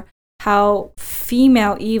before, how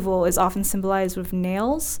female evil is often symbolized with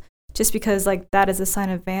nails, just because like that is a sign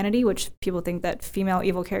of vanity, which people think that female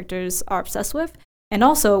evil characters are obsessed with. And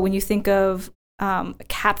also when you think of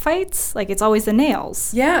cat fights, like it's always the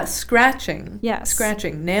nails. Yeah, scratching. Yes.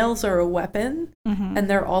 Scratching. Nails are a weapon, and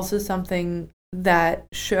they're also something that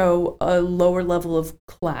show a lower level of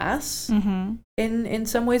class in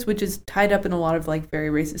some ways, which is tied up in a lot of like very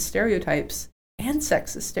racist stereotypes and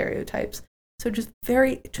sexist stereotypes. So just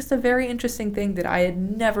a very interesting thing that I had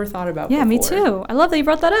never thought about before. Yeah, me too. I love that you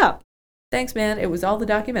brought that up. Thanks, man. It was all the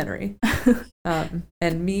documentary.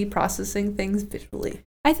 And me processing things visually.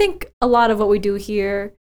 I think a lot of what we do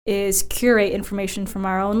here is curate information from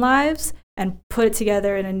our own lives and put it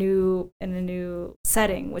together in a new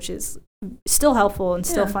setting, which is still helpful and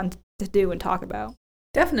still fun to do and talk about.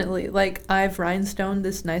 Definitely. Like, I've rhinestoned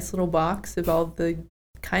this nice little box of all the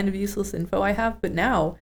kind of useless info I have, but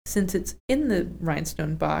now, since it's in the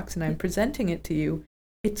rhinestone box and I'm presenting it to you,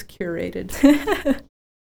 it's curated.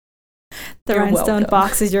 The You're rhinestone welcome.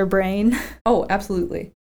 box is your brain. Oh,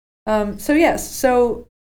 absolutely. So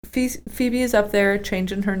Phoebe is up there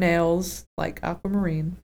changing her nails like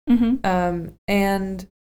Aquamarine. And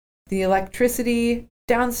the electricity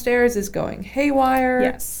downstairs is going haywire.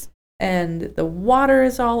 Yes. And the water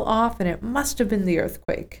is all off, and it must have been the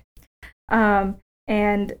earthquake.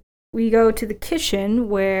 And we go to the kitchen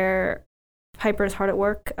where Piper is hard at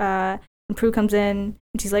work. And Prue comes in,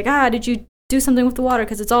 and she's like, did you do something with the water?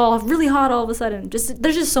 Because it's all really hot all of a sudden.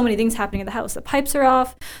 There's just so many things happening in the house. The pipes are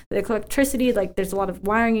off, the electricity, like there's a lot of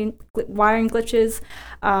wiring glitches.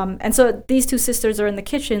 And so these two sisters are in the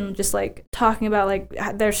kitchen just like talking about like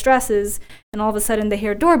their stresses, and all of a sudden they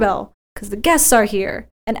hear a doorbell because the guests are here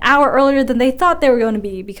an hour earlier than they thought they were going to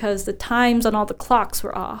be because the times on all the clocks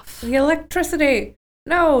were off. The electricity!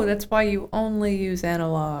 No, that's why you only use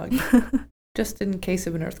analog. Just in case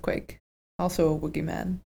of an earthquake. Also a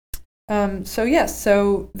boogeyman.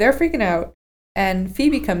 So they're freaking out, and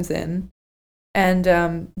Phoebe comes in, And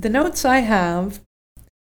the notes I have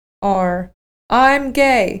are, I'm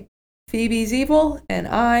gay, Phoebe's evil, and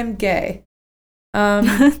I'm gay.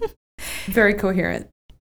 Very coherent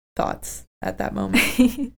thoughts at that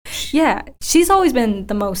moment. Yeah, she's always been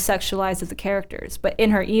the most sexualized of the characters, but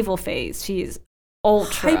in her evil phase, she's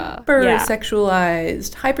ultra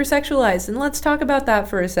hypersexualized. And let's talk about that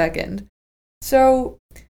for a second. So,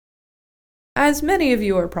 as many of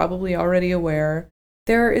you are probably already aware,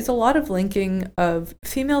 there is a lot of linking of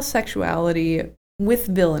female sexuality with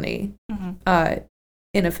villainy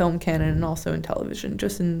in a film canon and also in television,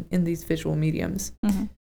 just in these visual mediums.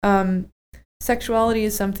 Sexuality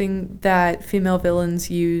is something that female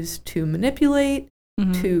villains use to manipulate,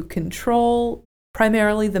 to control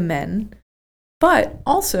primarily the men. But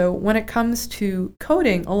also, when it comes to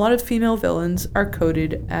coding, a lot of female villains are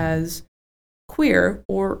coded as queer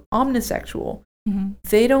or omnisexual.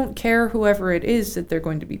 They don't care whoever it is that they're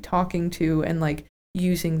going to be talking to and like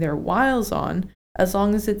using their wiles on, as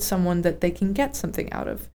long as it's someone that they can get something out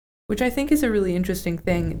of, which I think is a really interesting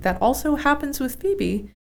thing that also happens with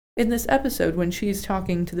Phoebe in this episode when she's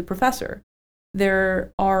talking to the professor.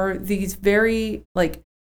 There are these very like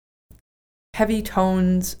heavy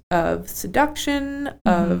tones of seduction,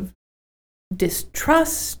 of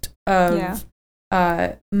distrust, of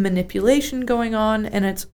manipulation going on, and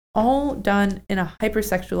it's all done in a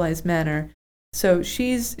hypersexualized manner. So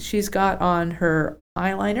she's got on her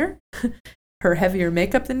eyeliner, her heavier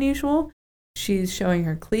makeup than usual. She's showing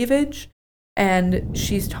her cleavage, and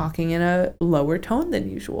she's talking in a lower tone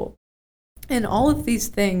than usual. And all of these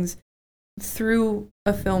things, through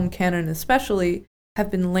a film canon especially,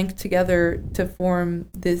 have been linked together to form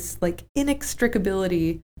this like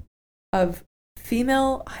inextricability of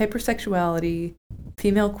female hypersexuality,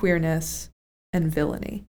 female queerness, and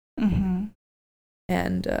villainy.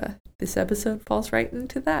 And this episode falls right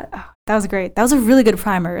into that. Oh, that was great. That was a really good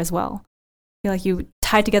primer as well. I feel like you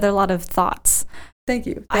tied together a lot of thoughts. Thank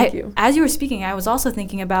you. Thank you. As you were speaking, I was also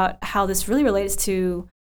thinking about how this really relates to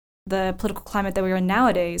the political climate that we're in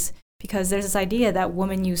nowadays, because there's this idea that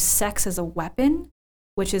women use sex as a weapon,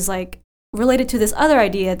 which is like related to this other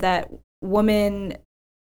idea that women,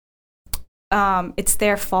 it's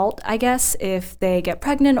their fault, I guess, if they get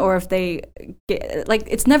pregnant or if they get, like,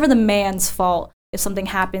 it's never the man's fault if something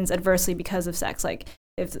happens adversely because of sex, like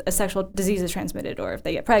if a sexual disease is transmitted or if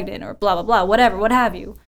they get pregnant or blah, blah, blah, whatever, what have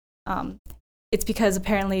you. It's because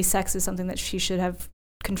apparently sex is something that she should have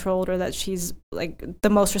controlled or that she's like the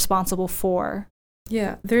most responsible for.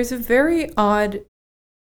 Yeah, there's a very odd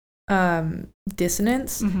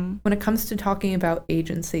dissonance when it comes to talking about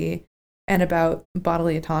agency and about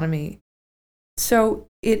bodily autonomy. So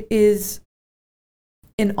it is,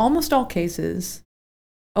 in almost all cases,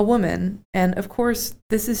 a woman, and of course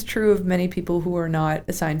this is true of many people who are not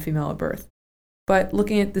assigned female at birth, but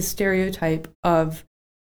looking at the stereotype of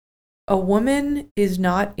a woman is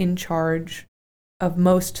not in charge of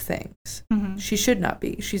most things. She should not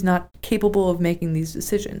be. She's not capable of making these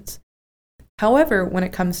decisions. However, when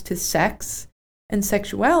it comes to sex and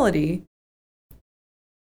sexuality,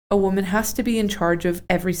 a woman has to be in charge of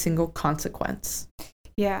every single consequence.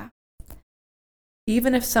 Yeah.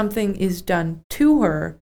 Even if something is done to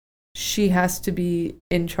her, she has to be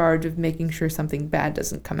in charge of making sure something bad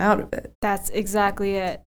doesn't come out of it. That's exactly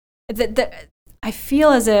it. I feel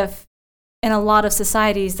as if in a lot of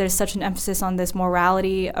societies, there's such an emphasis on this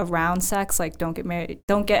morality around sex, like don't get married,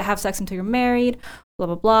 have sex until you're married, blah,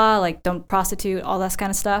 blah, blah, like don't prostitute, all that kind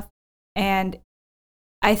of stuff. And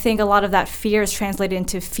I think a lot of that fear is translated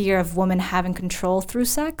into fear of women having control through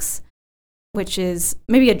sex, which is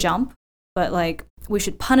maybe a jump, but like we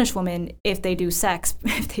should punish women if they do sex,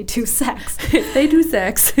 if they do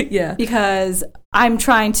sex, yeah. Because I'm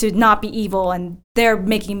trying to not be evil and they're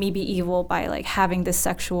making me be evil by like having this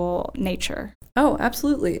sexual nature. Oh,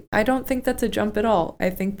 absolutely. I don't think that's a jump at all.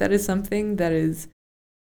 I think that is something that is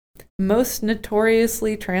most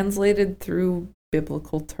notoriously translated through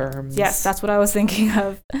biblical terms. Yes, that's what I was thinking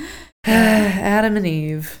of. Adam and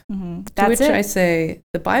Eve. That's to which it. I say,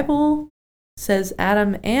 the Bible says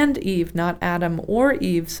Adam and Eve, not Adam or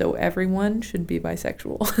Eve, so everyone should be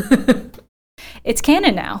bisexual. It's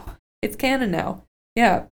canon now. It's canon now.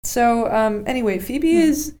 Yeah. So anyway, Phoebe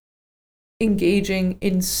is engaging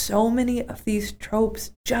in so many of these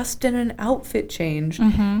tropes just in an outfit change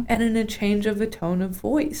and in a change of a tone of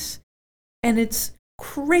voice. And it's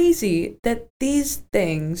crazy that these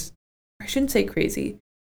things, I shouldn't say crazy,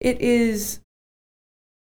 it is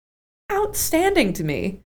outstanding to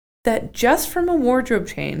me that just from a wardrobe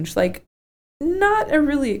change, like not a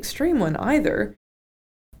really extreme one either,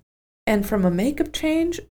 and from a makeup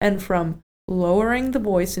change and from lowering the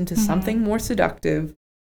voice into something more seductive,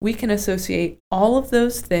 we can associate all of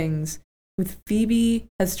those things with Phoebe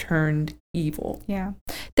has turned evil. Yeah.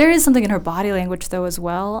 There is something in her body language, though, as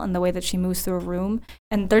well, and the way that she moves through a room.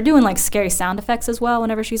 And they're doing, like, scary sound effects as well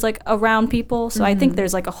whenever she's, like, around people. So I think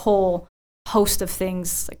there's, like, a whole host of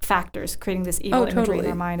things, like, factors, creating this evil imagery in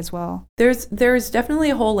our mind as well. There's definitely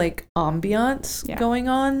a whole, like, ambiance going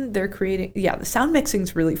on. They're creating... Yeah, the sound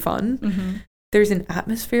mixing's really fun. There's an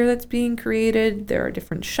atmosphere that's being created. There are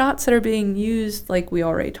different shots that are being used, like we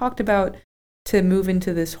already talked about, to move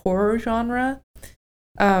into this horror genre.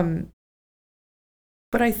 But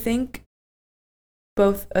I think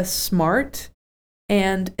both a smart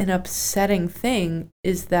and an upsetting thing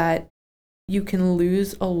is that you can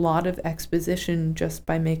lose a lot of exposition just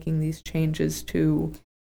by making these changes to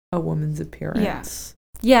a woman's appearance.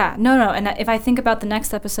 Yeah, no. And if I think about the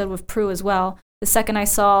next episode with Prue as well, the second I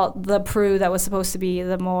saw the Prue that was supposed to be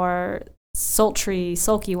the more sultry,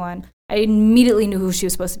 sulky one, I immediately knew who she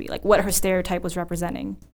was supposed to be, like what her stereotype was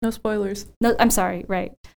representing. No spoilers. No, I'm sorry,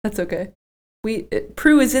 right. That's okay.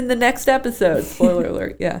 Prue is in the next episode. Spoiler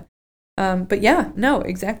alert, yeah. But yeah, no,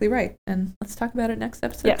 exactly right. And let's talk about it next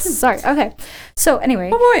episode. Yes, too. sorry. Okay. So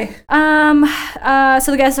anyway. Oh boy.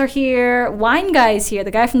 So the guests are here. Wine guy's here,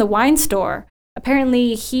 the guy from the wine store.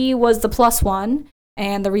 Apparently he was the plus one,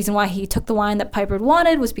 and the reason why he took the wine that Piper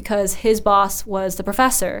wanted was because his boss was the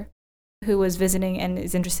professor who was visiting and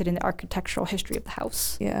is interested in the architectural history of the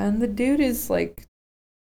house. Yeah, and the dude is like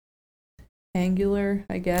angular,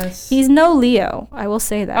 I guess. He's no Leo, I will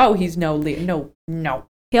say that. Oh, he's no Leo. No.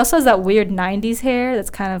 He also has that weird 90s hair that's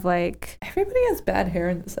kind of like... Everybody has bad hair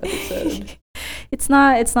in this episode. It's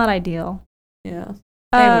not ideal. Yeah.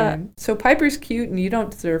 Anyway, so Piper's cute and you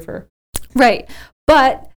don't deserve her. Right.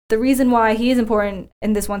 But the reason why he is important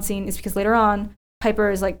in this one scene is because later on, Piper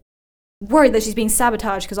is like worried that she's being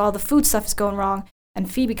sabotaged because all the food stuff is going wrong. And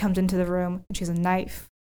Phoebe comes into the room and she has a knife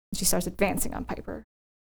and she starts advancing on Piper.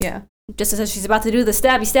 Yeah. Just as she's about to do the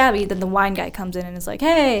stabby, then the wine guy comes in and is like,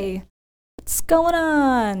 hey, what's going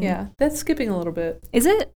on? Yeah, that's skipping a little bit. Is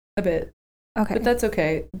it? A bit. Okay. But that's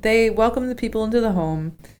okay. They welcome the people into the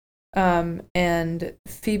home. And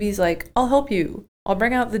Phoebe's like, I'll help you. I'll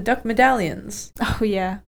bring out the duck medallions. Oh,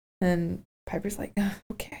 yeah. And Piper's like,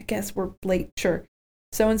 okay, I guess we're late. Sure.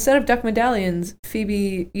 So instead of duck medallions,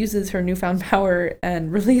 Phoebe uses her newfound power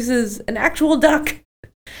and releases an actual duck,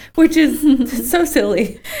 which is so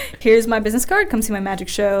silly. Here's my business card. Come see my magic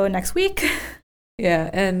show next week. Yeah,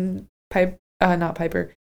 and Prue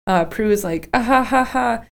is like, ha ha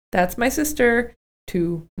ha, that's my sister,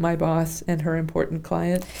 to my boss and her important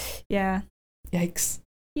client. Yeah. Yikes.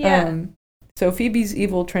 Yeah. So Phoebe's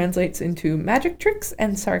evil translates into magic tricks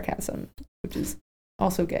and sarcasm, which is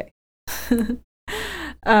also gay.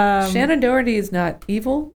 Shannon Doherty is not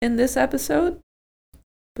evil in this episode,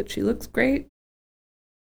 but she looks great,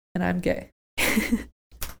 and I'm gay.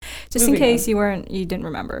 Just in case you didn't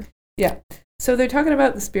remember. Yeah. So they're talking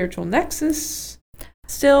about the spiritual nexus.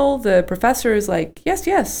 Still, the professor is like,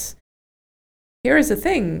 yes. Here is the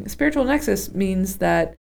thing. Spiritual nexus means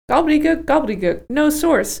that gobbledygook, no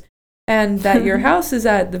source, and that your house is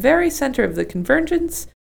at the very center of the convergence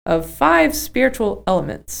of 5 spiritual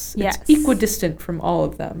elements. Yes. It's equidistant from all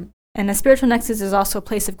of them. And a spiritual nexus is also a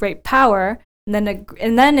place of great power. And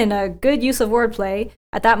then in a good use of wordplay,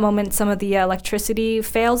 at that moment, some of the electricity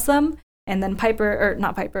fails them. And then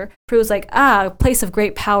Prue was like, place of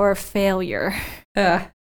great power, failure.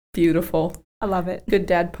 Beautiful. I love it. Good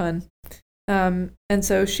dad pun. And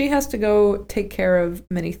so she has to go take care of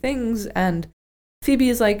many things. And Phoebe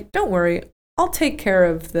is like, don't worry, I'll take care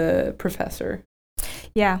of the professor.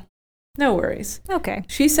 Yeah. No worries. Okay.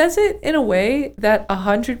 She says it in a way that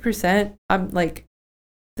 100%, I'm like,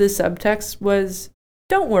 the subtext was,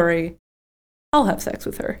 don't worry, I'll have sex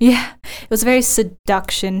with her. Yeah. It was a very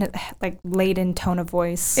seduction, like, laden tone of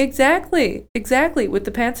voice. Exactly. With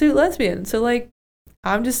the pantsuit lesbian. So, like,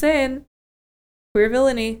 I'm just saying, queer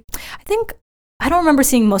villainy. I don't remember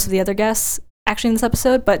seeing most of the other guests actually in this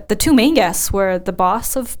episode, but the 2 main guests were the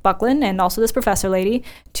boss of Buckland and also this professor lady,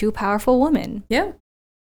 2 powerful women. Yeah.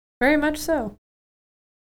 Very much so.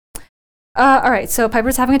 All right, so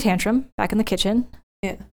Piper's having a tantrum back in the kitchen.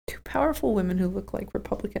 Yeah. 2 powerful women who look like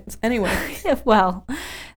Republicans. Anyway. Well,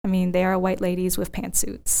 I mean, they are white ladies with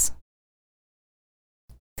pantsuits.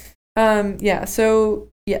 Yeah, so,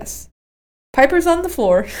 yes. Piper's on the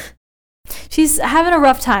floor. She's having a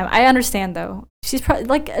rough time. I understand, though. She's probably,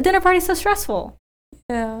 like, a dinner party's so stressful.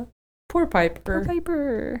 Yeah. Poor Piper. Poor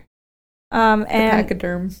Piper. The And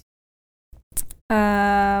pachyderm.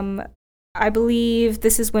 I believe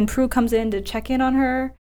this is when Prue comes in to check in on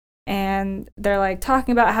her. and they're like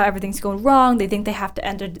talking about how everything's going wrong. They think they have to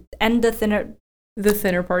end the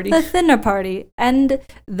thinner party. End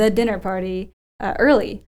the dinner party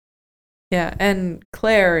early. Yeah, and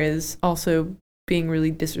Claire is also being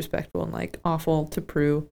really disrespectful and like awful to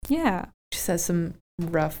Prue. Yeah. She says some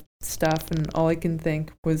rough stuff, and all I can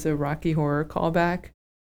think was a Rocky Horror callback,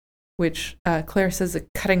 which Claire says a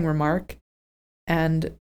cutting remark,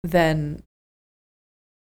 and then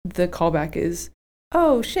the callback is,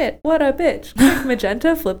 "Oh shit, what a bitch. Quick,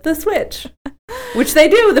 Magenta, flip the switch." Which they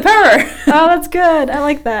do, the power. Oh, that's good. I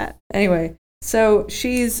like that. Anyway, so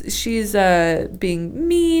she's being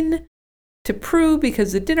mean to Prue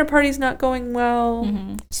because the dinner party's not going well.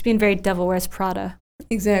 Mm-hmm. She's being very Devil Wears Prada.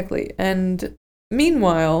 Exactly. And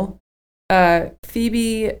meanwhile,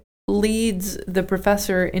 Phoebe leads the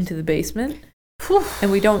professor into the basement.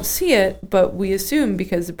 And we don't see it, but we assume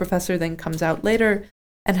because the professor then comes out later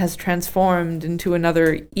and has transformed into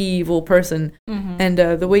another evil person. Mm-hmm. And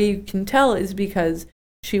the way you can tell is because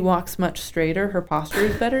she walks much straighter. Her posture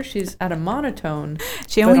is better. She's at a monotone,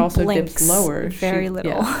 she only but also blinks dips lower. very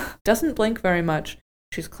little. Yeah, doesn't blink very much.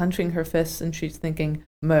 She's clenching her fists and she's thinking,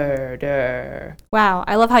 murder. Wow,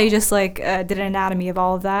 I love how you just like did an anatomy of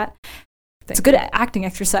all of that. It's a good acting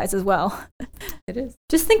exercise as well. It is.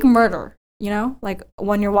 Just think murder, you know, like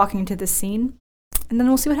when you're walking into this scene, and then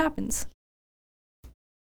we'll see what happens.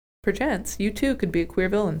 Perchance, you too could be a queer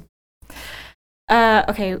villain.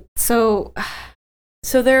 Okay, so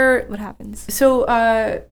there. What happens? So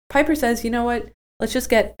Piper says, you know what? Let's just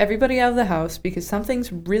get everybody out of the house because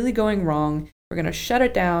something's really going wrong. We're gonna shut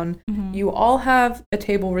it down. Mm-hmm. You all have a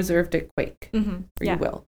table reserved at Quake, Mm-hmm. or you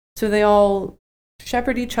will. So they all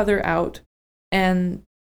shepherd each other out, and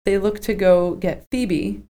they look to go get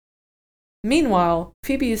Phoebe. Meanwhile,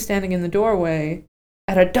 Phoebe is standing in the doorway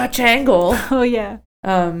at a Dutch angle. Oh yeah.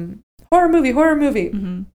 Horror movie.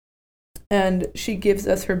 Mm-hmm. And she gives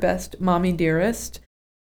us her best mommy dearest.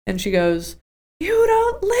 And she goes, "You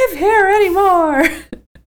don't live here anymore."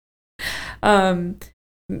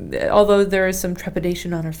 Although there is some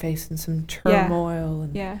trepidation on her face and some turmoil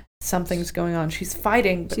and something's going on. She's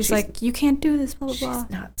fighting, but she's like, "You can't do this, blah, blah, blah." She's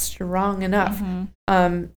not strong enough.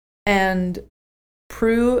 Mm-hmm. And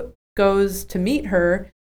Prue goes to meet her,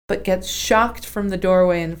 but gets shocked from the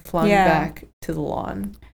doorway and flung back to the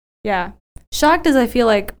lawn. Yeah. Shocked is, I feel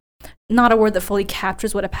like, not a word that fully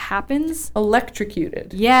captures what happens.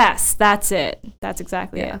 Electrocuted. Yes, that's it. That's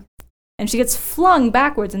exactly it. And she gets flung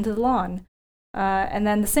backwards into the lawn. And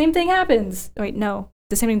then the same thing happens. Wait, no.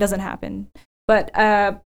 The same thing doesn't happen. But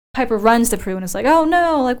Piper runs to Prue and is like, "Oh,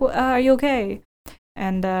 no. Like, are you okay?"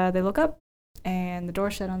 And they look up, and the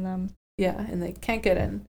door's shut on them. Yeah, and they can't get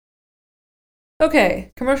in.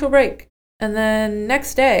 Okay, commercial break. And then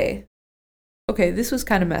next day, okay, this was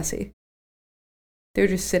kind of messy. They were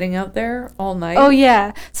just sitting out there all night. Oh,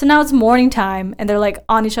 yeah. So now it's morning time, and they're like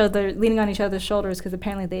on each other, leaning on each other's shoulders because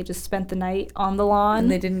apparently they just spent the night on the lawn.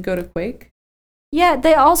 And they didn't go to Quake? Yeah,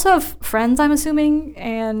 they also have friends, I'm assuming,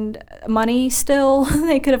 and money still.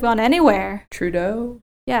 They could have gone anywhere. Trudeau?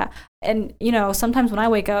 Yeah. And, you know, sometimes when I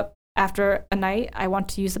wake up after a night, I want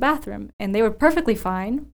to use the bathroom. And they were perfectly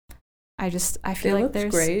fine. I feel like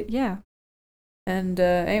there's... great. Yeah. And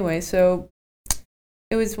anyway, so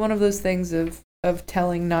it was one of those things of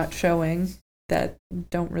telling, not showing, that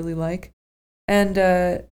don't really like. And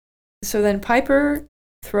so then Piper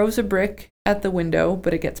throws a brick at the window,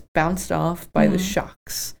 but it gets bounced off by the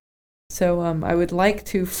shocks. So I would like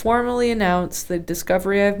to formally announce the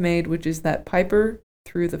discovery I've made, which is that Piper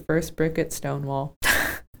threw the first brick at Stonewall.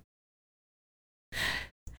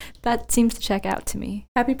 That seems to check out to me.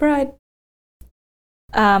 Happy Pride.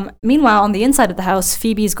 Meanwhile, on the inside of the house,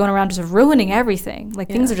 Phoebe's going around just ruining everything. Like,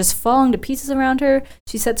 things are just falling to pieces around her.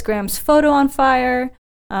 She sets Graham's photo on fire,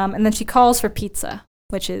 and then she calls for pizza,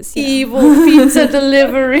 which is... Evil pizza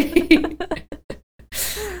delivery.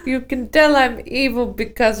 You can tell I'm evil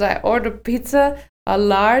because I order pizza, a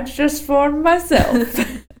large just for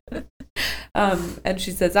myself. And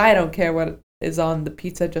she says, "I don't care what is on the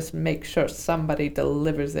pizza, just make sure somebody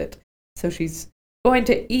delivers it." So she's going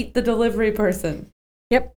to eat the delivery person.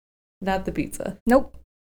 Yep. Not the pizza. Nope.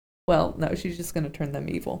 Well, no, she's just going to turn them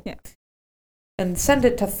evil. Yeah. And send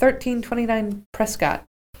it to 1329 Prescott.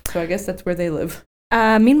 So I guess that's where they live.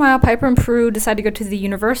 Meanwhile, Piper and Prue decide to go to the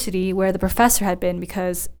university where the professor had been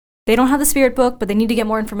because they don't have the spirit book, but they need to get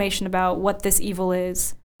more information about what this evil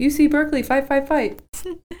is. UC Berkeley, fight, fight, fight.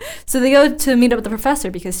 So they go to meet up with the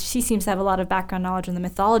professor because she seems to have a lot of background knowledge on the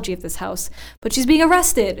mythology of this house, but she's being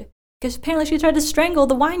arrested because apparently she tried to strangle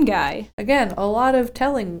the wine guy. Again, a lot of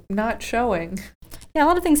telling, not showing. Yeah, a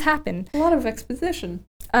lot of things happen. A lot of exposition.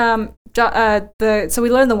 So we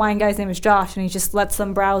learn the wine guy's name is Josh, and he just lets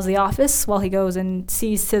them browse the office while he goes and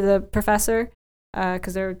sees to the professor,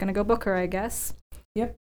 because they're gonna go book her, I guess.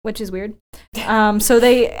 Yep. Which is weird. So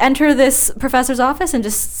they enter this professor's office and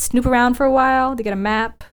just snoop around for a while. They get a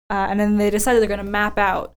map, and then they decided they're gonna map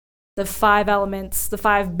out the 5 elements, the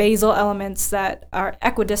 5 basal elements that are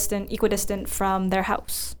equidistant from their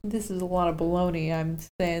house. This is a lot of baloney. I'm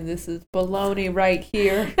saying this is baloney right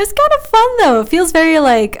here. It's kind of fun though. It feels very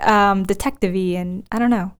like detective-y, and I don't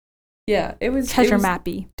know, Yeah, it was treasure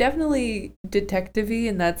mappy. Definitely detective-y,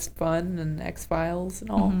 and that's fun, and X-Files and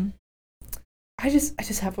all. Mm-hmm. I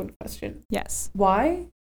just have one question. Yes. Why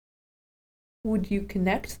would you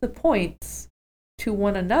connect the points to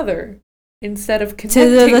one another instead of connecting To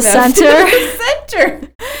them the center? to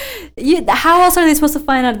the center? How else are they supposed to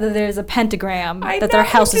find out that there's a pentagram that their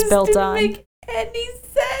house is built on? It didn't make any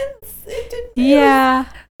sense. It didn't. Yeah.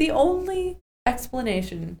 The only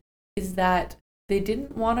explanation is that they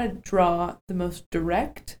didn't want to draw the most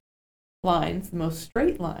direct lines, the most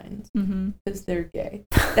straight lines, because they're gay.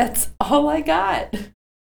 That's all I got.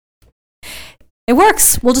 It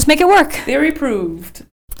works. We'll just make it work. Theory proved.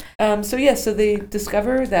 So they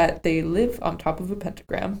discover that they live on top of a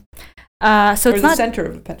pentagram. So or it's the not center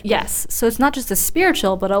of a pentagram. Yes. So it's not just a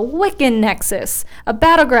spiritual, but a Wiccan nexus, a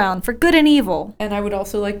battleground for good and evil. And I would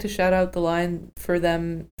also like to shout out the line for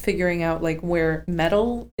them figuring out like where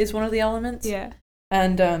metal is one of the elements. Yeah.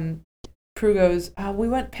 And Prue goes, we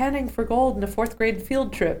went panning for gold in a 4th grade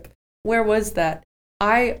field trip. Where was that?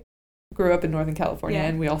 I grew up in Northern California,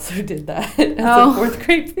 and we also did that as a 4th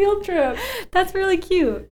grade field trip. That's really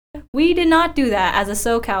cute. We did not do that as a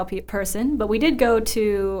SoCal person, but we did go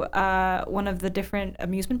to one of the different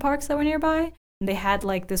amusement parks that were nearby. And they had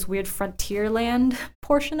like this weird Frontierland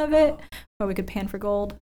portion of it where we could pan for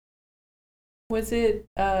gold. Was it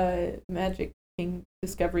Magic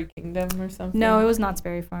Discovery Kingdom or something? No, it was Knott's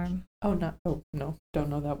Berry Farm. Oh, no, don't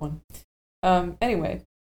know that one. Anyway,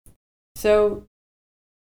 so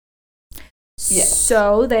yes.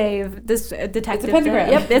 So this detective. It's a pentagram.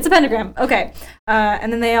 Yep, it's a pentagram. Okay,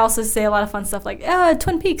 and then they also say a lot of fun stuff like,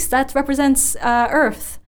 Twin Peaks, that represents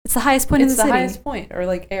Earth. It's the highest point in the city. It's the highest point, or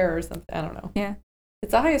like air or something. I don't know. Yeah.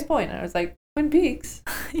 It's the highest point. And I was like, Twin Peaks.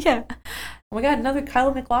 Yeah. Oh my God, another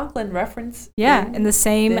Kyle MacLachlan reference. Yeah, in the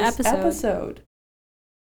same this episode.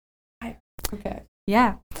 Okay.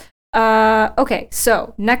 Yeah. Okay,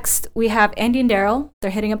 so next we have Andy and Daryl.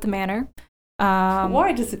 They're hitting up the manor.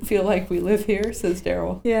 Why does it feel like we live here, says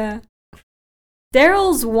Daryl. Yeah.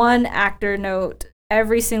 Daryl's one actor note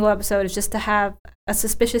every single episode is just to have a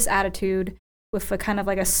suspicious attitude with a kind of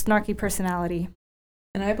like a snarky personality.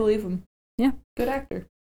 And I believe him. Yeah. Good actor.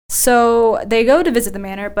 So they go to visit the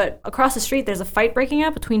manor, but across the street there's a fight breaking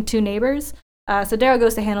out between 2 neighbors. So Daryl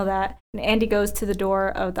goes to handle that, and Andy goes to the door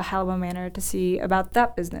of the Hallow Manor to see about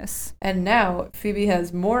that business. And now Phoebe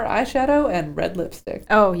has more eyeshadow and red lipstick.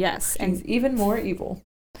 Oh, yes. She's even more evil.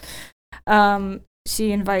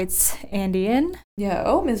 She invites Andy in. Yeah,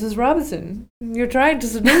 Mrs. Robinson, you're trying to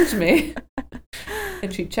seduce me.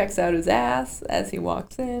 And she checks out his ass as he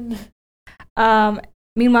walks in.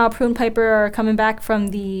 Meanwhile, Prue and Piper are coming back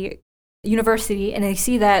from the university, and they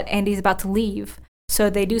see that Andy's about to leave. So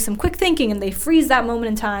they do some quick thinking, and they freeze that moment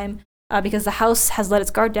in time because the house has let its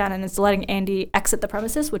guard down, and it's letting Andy exit the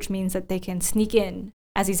premises, which means that they can sneak in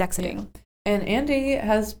as he's exiting. Yeah. And Andy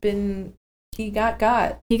he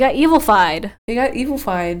got. He got evil-fied. He got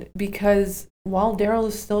evil-fied because while Daryl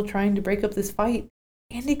is still trying to break up this fight,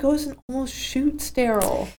 Andy goes and almost shoots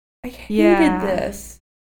Daryl. I hated this.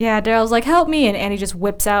 Yeah, Daryl's like, help me, and Andy just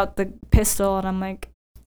whips out the pistol, and I'm like,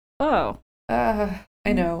 oh. I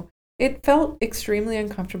know. It felt extremely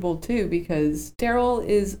uncomfortable, too, because Daryl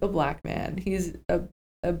is a black man. He's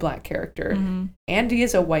a black character. Mm-hmm. Andy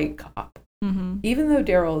is a white cop. Mm-hmm. Even though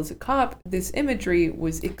Daryl is a cop, this imagery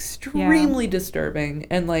was extremely disturbing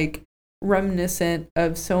and, like, reminiscent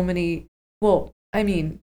of so many... Well, I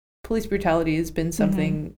mean, police brutality has been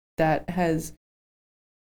something that has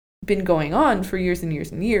been going on for years and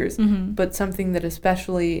years and years, but something that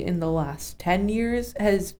especially in the last 10 years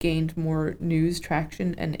has gained more news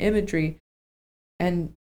traction and imagery,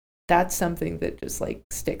 and that's something that just like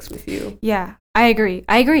sticks with you. Yeah, I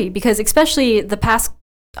agree because especially the past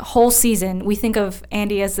whole season we think of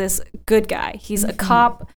Andy as this good guy. He's a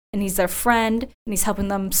cop and he's their friend and he's helping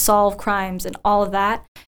them solve crimes and all of that,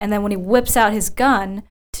 and then when he whips out his gun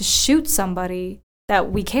to shoot somebody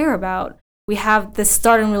that we care about, we have this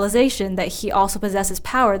startling realization that he also possesses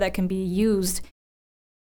power that can be used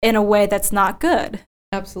in a way that's not good.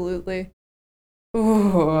 Absolutely.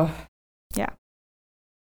 Ooh. Yeah.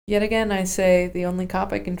 Yet again, I say the only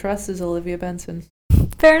cop I can trust is Olivia Benson.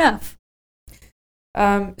 Fair enough.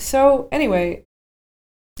 So anyway,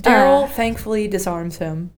 Daryl thankfully disarms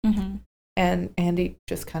him, Mm-hmm. and Andy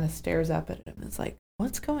just kind of stares up at him and is like,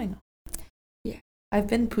 "What's going on?" Yeah. I've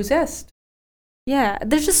been possessed. Yeah,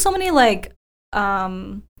 there's just so many like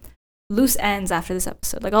loose ends after this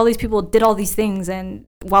episode. Like all these people did all these things and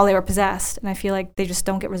while they were possessed, and I feel like they just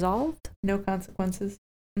don't get resolved. No consequences.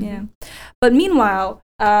 Yeah. But meanwhile,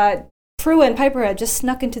 Prue and Piper had just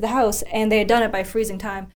snuck into the house and they had done it by freezing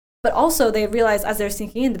time. But also they had realized as they were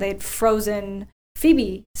sneaking in that they had frozen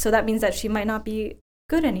Phoebe, so that means that she might not be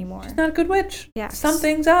good anymore. She's not a good witch. Yeah.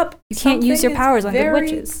 Something's up. You can't use your powers on good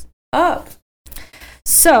witches. Up.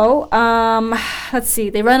 So, let's see.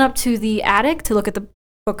 They run up to the attic to look at the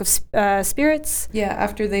Book of Spirits. Yeah,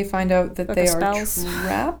 after they find out that Book they of are Spells.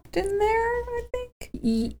 trapped in there, I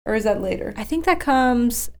think. Or is that later? I think that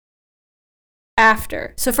comes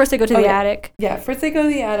after. So first they go to the Okay. attic. Yeah, first they go to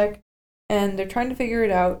the attic, and they're trying to figure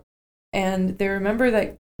it out, and they remember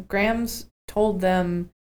that Grams told them...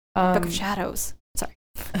 Book of Shadows. Sorry.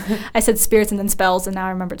 I said spirits and then spells, and now I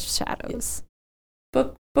remember it's shadows.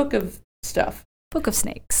 Book of stuff. Book of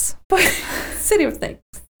Snakes. City of Snakes.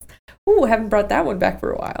 Ooh, haven't brought that one back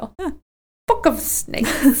for a while. Book of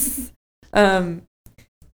Snakes.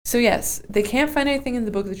 So yes, they can't find anything in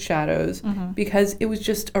the Book of Shadows Mm-hmm. because it was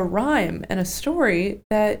just a rhyme and a story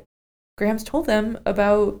that Grams told them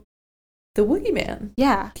about the Woogie Man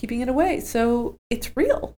Yeah. keeping it away. So it's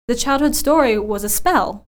real. The childhood story was a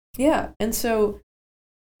spell. Yeah, and so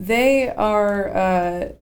they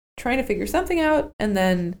are trying to figure something out, and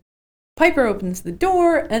then Piper opens the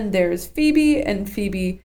door, and there's Phoebe, and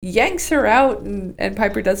Phoebe yanks her out, and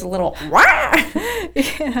Piper does a little wah!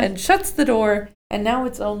 And shuts the door, and now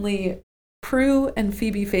it's only Prue and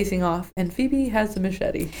Phoebe facing off, and Phoebe has a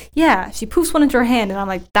machete. Yeah, she poofs one into her hand, and I'm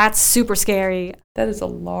like, that's super scary. That is a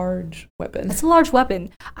large weapon. It's a large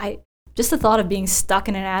weapon. Just the thought of being stuck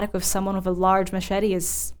in an attic with someone with a large machete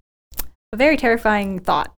is a very terrifying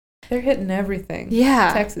thought. They're hitting everything.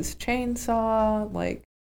 Yeah. Texas Chainsaw, like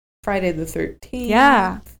Friday the 13th.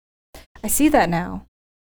 Yeah. I see that now.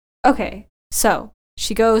 Okay, so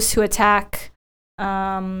she goes to attack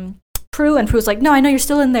Prue, and Prue's like, no, I know you're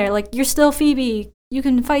still in there. Like, you're still Phoebe. You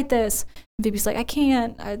can fight this. And Phoebe's like, I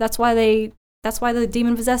can't. That's why the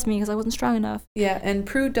demon possessed me, because I wasn't strong enough. Yeah, and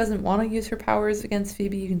Prue doesn't want to use her powers against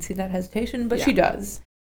Phoebe. You can see that hesitation, but she does.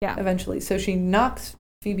 Yeah. Eventually. So she knocks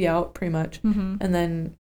Phoebe out, pretty much, Mm-hmm. and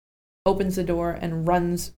then opens the door and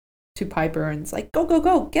runs to Piper and is like, go, go,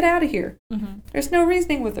 go, get out of here. Mm-hmm. There's no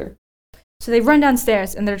reasoning with her. So they run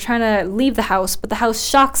downstairs, and they're trying to leave the house, but the house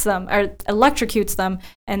shocks them, or electrocutes them,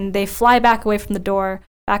 and they fly back away from the door,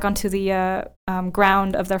 back onto the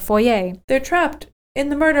ground of their foyer. They're trapped in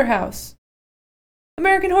the murder house.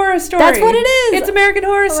 American Horror Story. That's what it is! It's American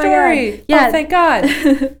Horror Oh my Story. God. Yeah. Oh, thank God.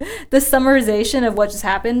 The summarization of what just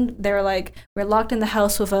happened, they were like, we're locked in the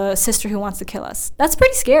house with a sister who wants to kill us. That's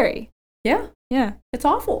pretty scary. Yeah. Yeah. It's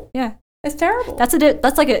awful. Yeah. It's terrible. That's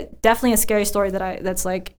definitely a scary story that's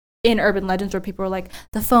like in urban legends where people are like,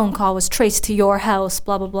 the phone call was traced to your house,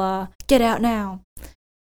 blah, blah, blah. Get out now.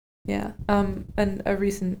 Yeah. And a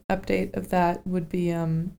recent update of that would be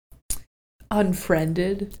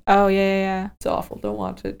Unfriended. Oh, yeah. It's awful. Don't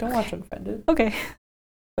watch it. Don't watch Unfriended. Okay.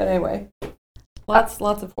 But anyway, lots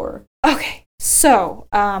of horror. Okay. So,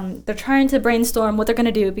 they're trying to brainstorm what they're going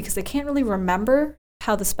to do because they can't really remember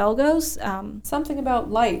how the spell goes. Something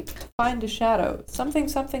about light, find a shadow, something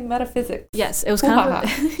metaphysics. Yes, it was kind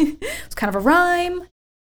of a rhyme.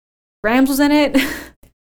 Rams was in it.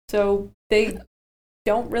 So they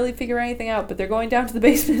don't really figure anything out, but they're going down to the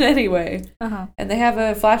basement anyway. Uh-huh. And they have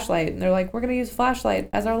a flashlight, and they're like, we're going to use a flashlight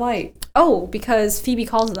as our light. Oh, because Phoebe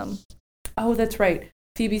calls them. Oh, that's right.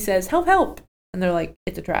 Phoebe says, help, help. And they're like,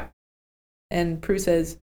 it's a trap. And Prue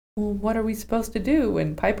says, well, what are we supposed to do?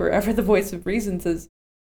 And Piper, ever the voice of reason, says,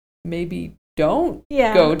 maybe don't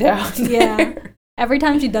go down there. Yeah. Every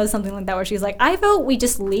time she does something like that where she's like, I vote we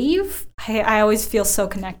just leave, I always feel so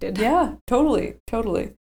connected. Yeah, totally.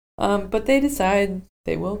 But they decide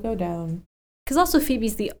they will go down. Because also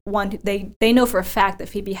Phoebe's the one, they know for a fact that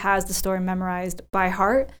Phoebe has the story memorized by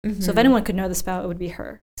heart. Mm-hmm. So if anyone could know the spell, it would be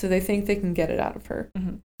her. So they think they can get it out of her.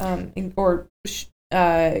 Mm-hmm. Or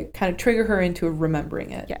kind of trigger her into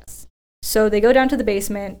remembering it. Yes. So they go down to the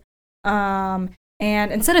basement, and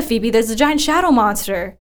instead of Phoebe, there's a giant shadow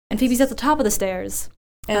monster. And Phoebe's at the top of the stairs.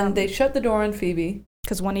 And they shut the door on Phoebe.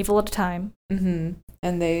 Because one evil at a time. Mm-hmm.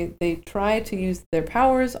 And they try to use their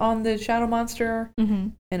powers on the shadow monster, Mm-hmm.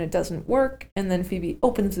 and it doesn't work. And then Phoebe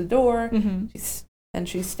opens the door, Mm-hmm.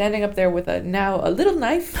 she's standing up there with a little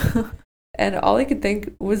knife. And all I could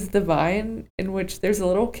think was the vine in which there's a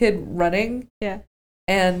little kid running. Yeah.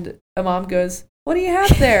 And a mom goes, what do you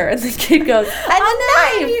have there? And the kid goes, a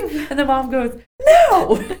knife! And the mom goes,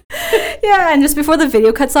 no! Yeah, and just before the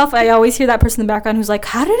video cuts off, I always hear that person in the background who's like,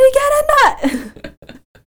 how did he get a nut?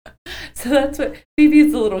 So that's what,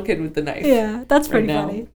 Phoebe's the little kid with the knife. Yeah, that's pretty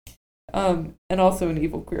right funny. And also an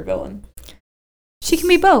evil queer villain. She can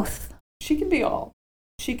be both. She can be all.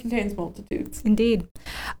 She contains multitudes. Indeed.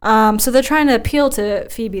 So they're trying to appeal to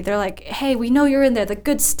Phoebe. They're like, hey, we know you're in there. The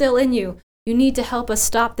good's still in you. You need to help us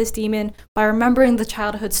stop this demon by remembering the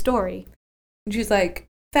childhood story. And she's like,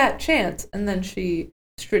 fat chance. And then she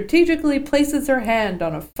strategically places her hand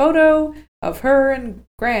on a photo of her and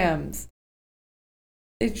Grams.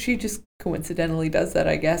 She just coincidentally does that,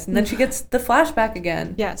 I guess. And then she gets the flashback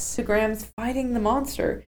again. Yes. To Grams fighting the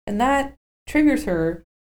monster. And that triggers her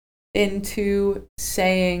into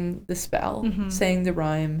saying the spell, saying the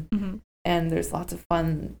rhyme. And there's lots of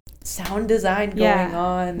fun sound design going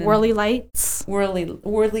on. Whirly lights.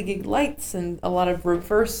 Whirly lights and a lot of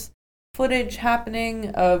reverse footage happening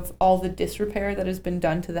of all the disrepair that has been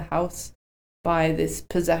done to the house by this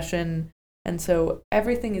possession. And so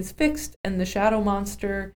everything is fixed, and the shadow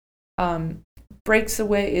monster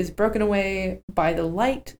is broken away by the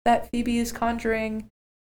light that Phoebe is conjuring,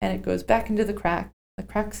 and it goes back into the crack. The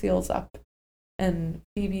crack seals up, and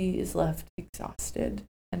Phoebe is left exhausted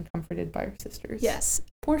and comforted by her sisters. Yes.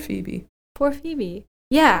 Poor Phoebe. Poor Phoebe.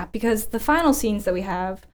 Yeah, because the final scenes that we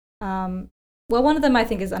have, one of them I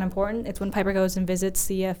think is unimportant. It's when Piper goes and visits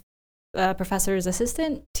the professor's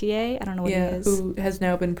assistant, TA. I don't know what he is. Who has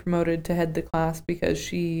now been promoted to head the class because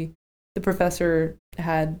the professor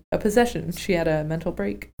had a possession. She had a mental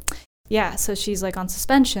break. Yeah, so she's like on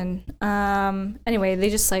suspension. Anyway, they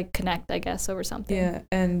just like connect, I guess, over something. Yeah,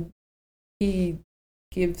 and he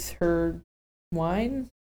gives her wine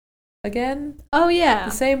again. Oh, yeah.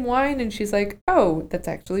 The same wine, and she's like, oh, that's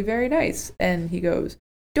actually very nice. And he goes,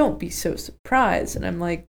 don't be so surprised. And I'm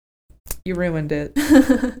like, you ruined it.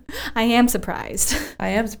 I am surprised. I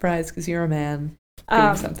am surprised because you're a man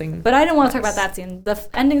doing something. But I didn't want to talk about that scene. The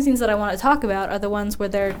ending scenes that I want to talk about are the ones where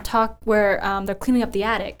they're cleaning up the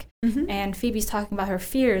attic. And Phoebe's talking about her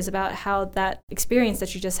fears about how that experience that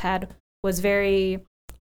she just had was very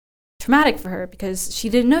traumatic for her because she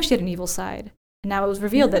didn't know she had an evil side. And now it was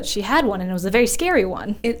revealed that she had one, and it was a very scary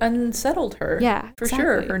one. It unsettled her. Yeah, for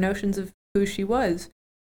sure. Her notions of who she was.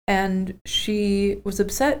 And she was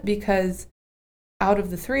upset because out of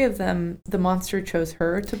the three of them, the monster chose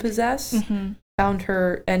her to possess, found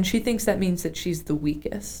her, and she thinks that means that she's the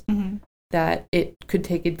weakest, that it could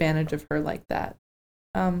take advantage of her like that,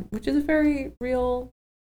 which is a very real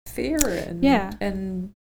fear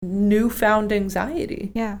and newfound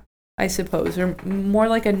anxiety, I suppose, or more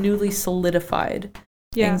like a newly solidified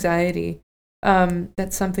anxiety. That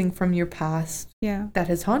something from your past that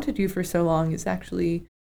has haunted you for so long is actually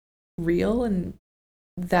real, and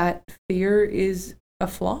that fear is a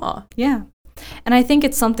flaw. Yeah. And I think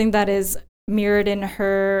it's something that is mirrored in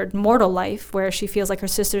her mortal life, where she feels like her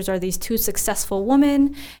sisters are these two successful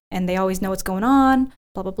women and they always know what's going on,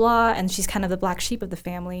 blah, blah, blah. And she's kind of the black sheep of the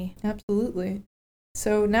family. Absolutely.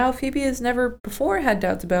 So now Phoebe has never before had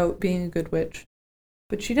doubts about being a good witch,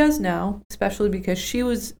 but she does now, especially because she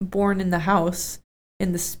was born in the house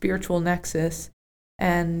in the spiritual nexus,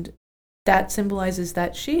 and that symbolizes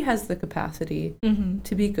that she has the capacity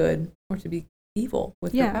to be good or to be evil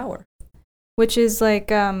with her power. Which is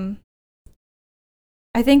like, I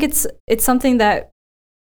think it's something that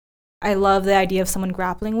I love the idea of someone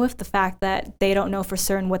grappling with, the fact that they don't know for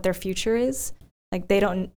certain what their future is. Like they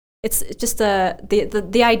don't, it's just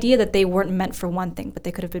the idea that they weren't meant for one thing, but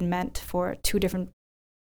they could have been meant for two different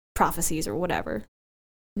prophecies or whatever.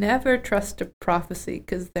 Never trust a prophecy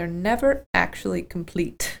because they're never actually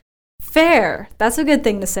complete. Fair. That's a good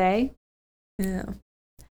thing to say. Yeah.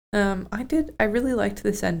 I really liked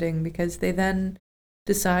this ending because they then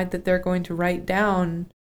decide that they're going to write down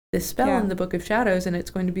this spell in the Book of Shadows, and it's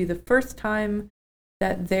going to be the first time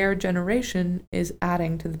that their generation is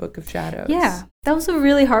adding to the Book of Shadows. Yeah. That was a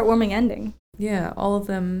really heartwarming ending. Yeah. All of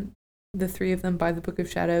them, the three of them by the Book of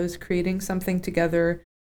Shadows, creating something together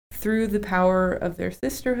through the power of their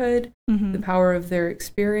sisterhood, the power of their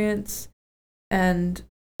experience, and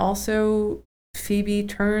also Phoebe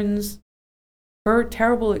turns her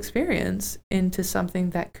terrible experience into something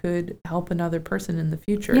that could help another person in the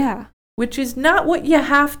future. Yeah. Which is not what you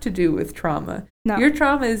have to do with trauma. No. Your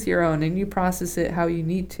trauma is your own and you process it how you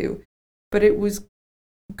need to. But it was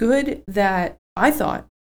good that I thought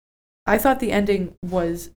the ending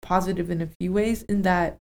was positive in a few ways, in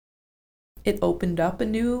that it opened up a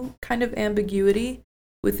new kind of ambiguity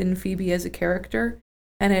within Phoebe as a character.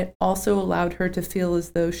 And it also allowed her to feel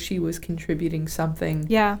as though she was contributing something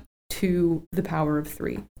to the power of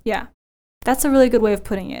 3. Yeah. That's a really good way of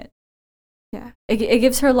putting it. Yeah. It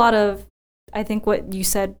gives her a lot of, I think what you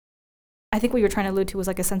said, I think what you were trying to allude to was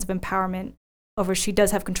like a sense of empowerment over she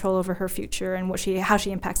does have control over her future and how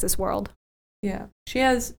she impacts this world. Yeah. She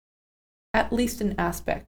has at least an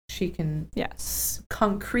aspect she can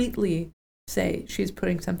concretely say she's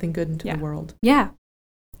putting something good into the world. Yeah.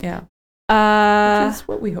 Yeah. Which is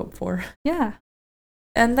what we hope for. Yeah.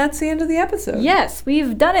 And that's the end of the episode. Yes,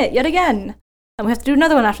 we've done it yet again. And we have to do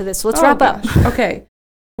another one after this, so let's wrap up. Okay.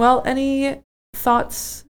 Well, any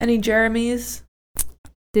thoughts? Any Jeremys?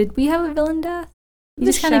 Did we have a villain death? You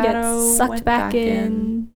just kind of get sucked back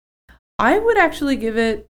in. I would actually give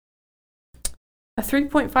it a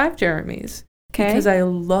 3.5 Jeremys. Okay. Because I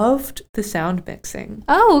loved the sound mixing.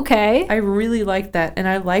 Oh, okay. I really liked that. And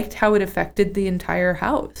I liked how it affected the entire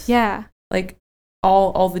house. Yeah. Like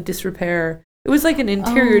all the disrepair. It was like an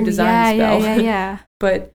interior design spell. Yeah.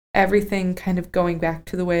 But everything kind of going back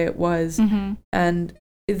to the way it was. Mm-hmm. And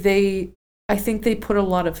I think they put a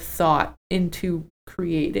lot of thought into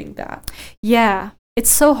creating that. Yeah. It's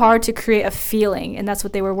so hard to create a feeling, and that's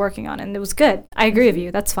what they were working on, and it was good. I agree with you.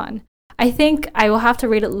 That's fun. I think I will have to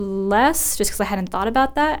rate it less just because I hadn't thought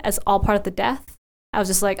about that as all part of the death. I was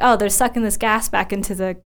just like, oh, they're sucking this gas back into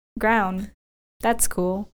the ground. That's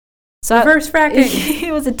cool. So reverse fracking.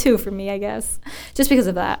 It was a 2 for me, I guess, just because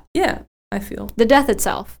of that. Yeah, I feel. The death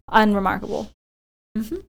itself, unremarkable.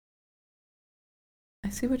 Mm-hmm. I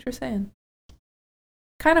see what you're saying.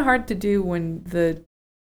 Kind of hard to do when the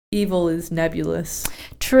evil is nebulous.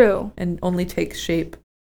 True. And only takes shape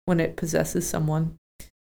when it possesses someone.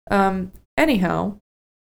 Anyhow,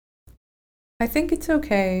 I think it's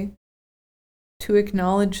okay to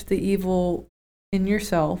acknowledge the evil in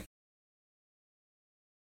yourself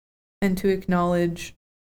and to acknowledge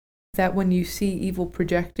that when you see evil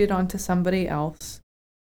projected onto somebody else,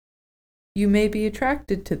 you may be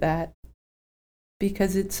attracted to that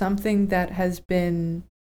because it's something that has been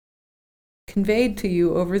conveyed to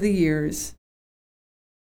you over the years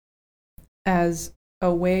as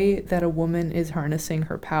a way that a woman is harnessing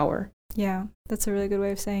her power. Yeah, that's a really good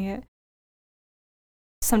way of saying it.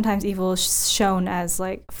 Sometimes evil is shown as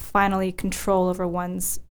like finally control over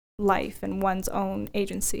one's life and one's own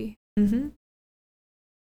agency. Mm-hmm.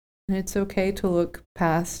 And it's okay to look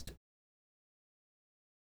past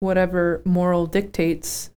whatever moral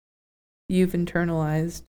dictates you've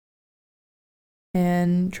internalized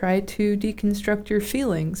and try to deconstruct your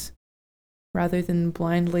feelings rather than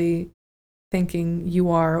blindly thinking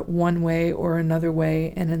you are one way or another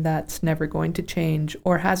way and that's never going to change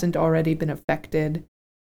or hasn't already been affected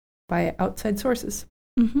by outside sources.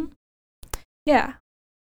 Mm-hmm. Yeah.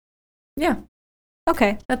 Yeah.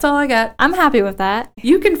 Okay. That's all I got. I'm happy with that.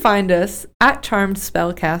 You can find us at Charmed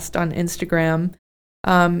Spellcast on Instagram.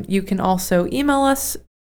 You can also email us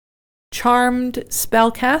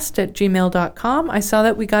charmedspellcast@gmail.com. I saw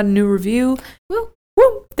that we got a new review. Woo.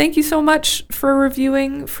 Woo! Thank you so much for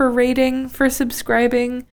reviewing, for rating, for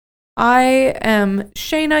subscribing. I am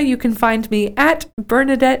Shayna. You can find me at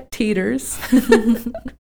Bernadette Teeters.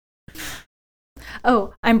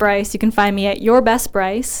 Oh, I'm Bryce. You can find me at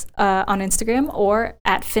YourBestBryce on Instagram or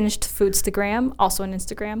at FinishedFoodstagram, also on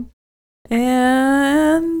Instagram.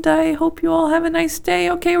 And I hope you all have a nice day.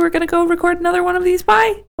 Okay, we're going to go record another one of these.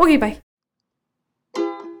 Bye. Okay, bye.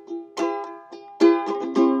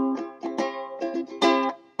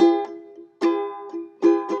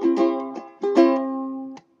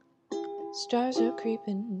 Stars are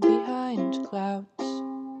creeping behind clouds,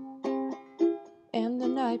 and the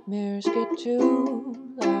nightmares get too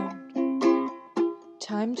loud.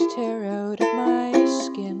 Time to tear out of my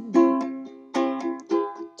skin.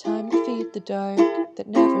 Time to feed the dark that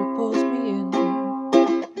never pulls me in.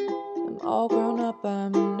 I'm all grown up,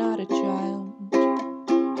 I'm not a child.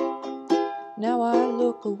 Now I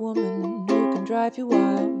look a woman who can drive you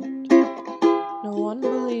wild. No one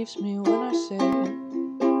believes me when I say it.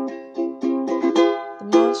 The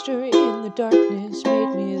monster in the darkness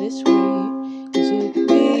made me this way. Is it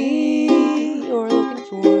me you're looking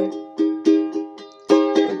for?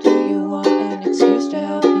 Or do you want an excuse to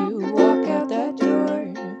help you walk out that door?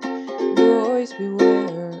 Boys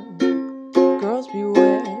beware, girls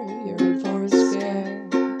beware, you're in for a scare,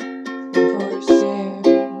 in for a scare,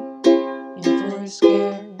 in for a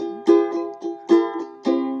scare.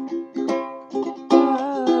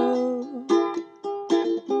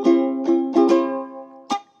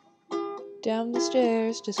 Down the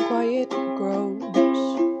stairs, just quiet grows,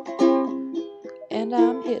 and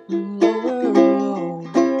I'm hitting lower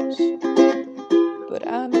lows. But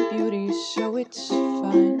I'm a beauty, so it's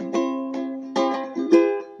fine.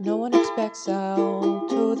 No one expects I'll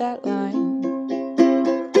toe that line.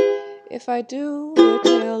 If I do a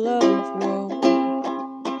tale of woe,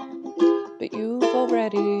 but you've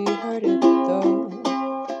already heard it though,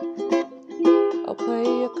 I'll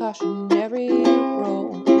play a cautionary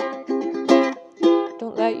role.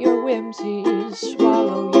 Don't let your whimsies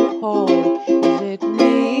swallow you whole. Is it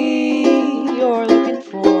me you're looking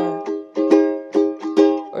for?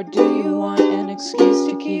 Or do you want an excuse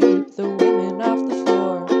to keep the women off the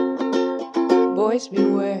floor? Boys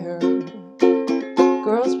beware,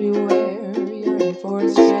 girls beware, you're in for a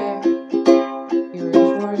scare. You're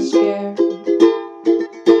in for a scare.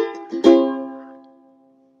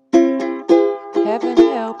 Heaven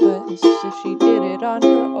help us if she did it on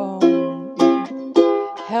her own.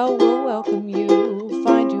 Hell will welcome you,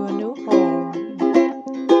 find you a new home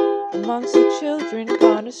amongst the children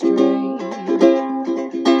gone astray,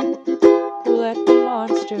 who let the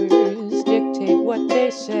monsters dictate what they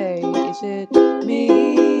say. Is it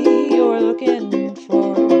me you're looking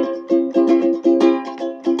for?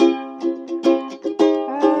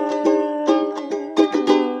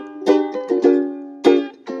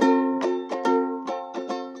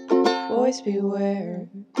 Boys beware,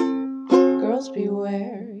 girls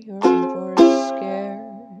beware, you're in for a scare.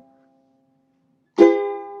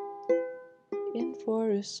 In for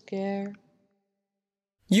a scare.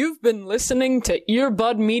 You've been listening to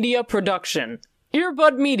Earbud Media Production.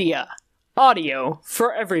 Earbud Media. Audio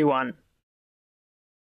for everyone.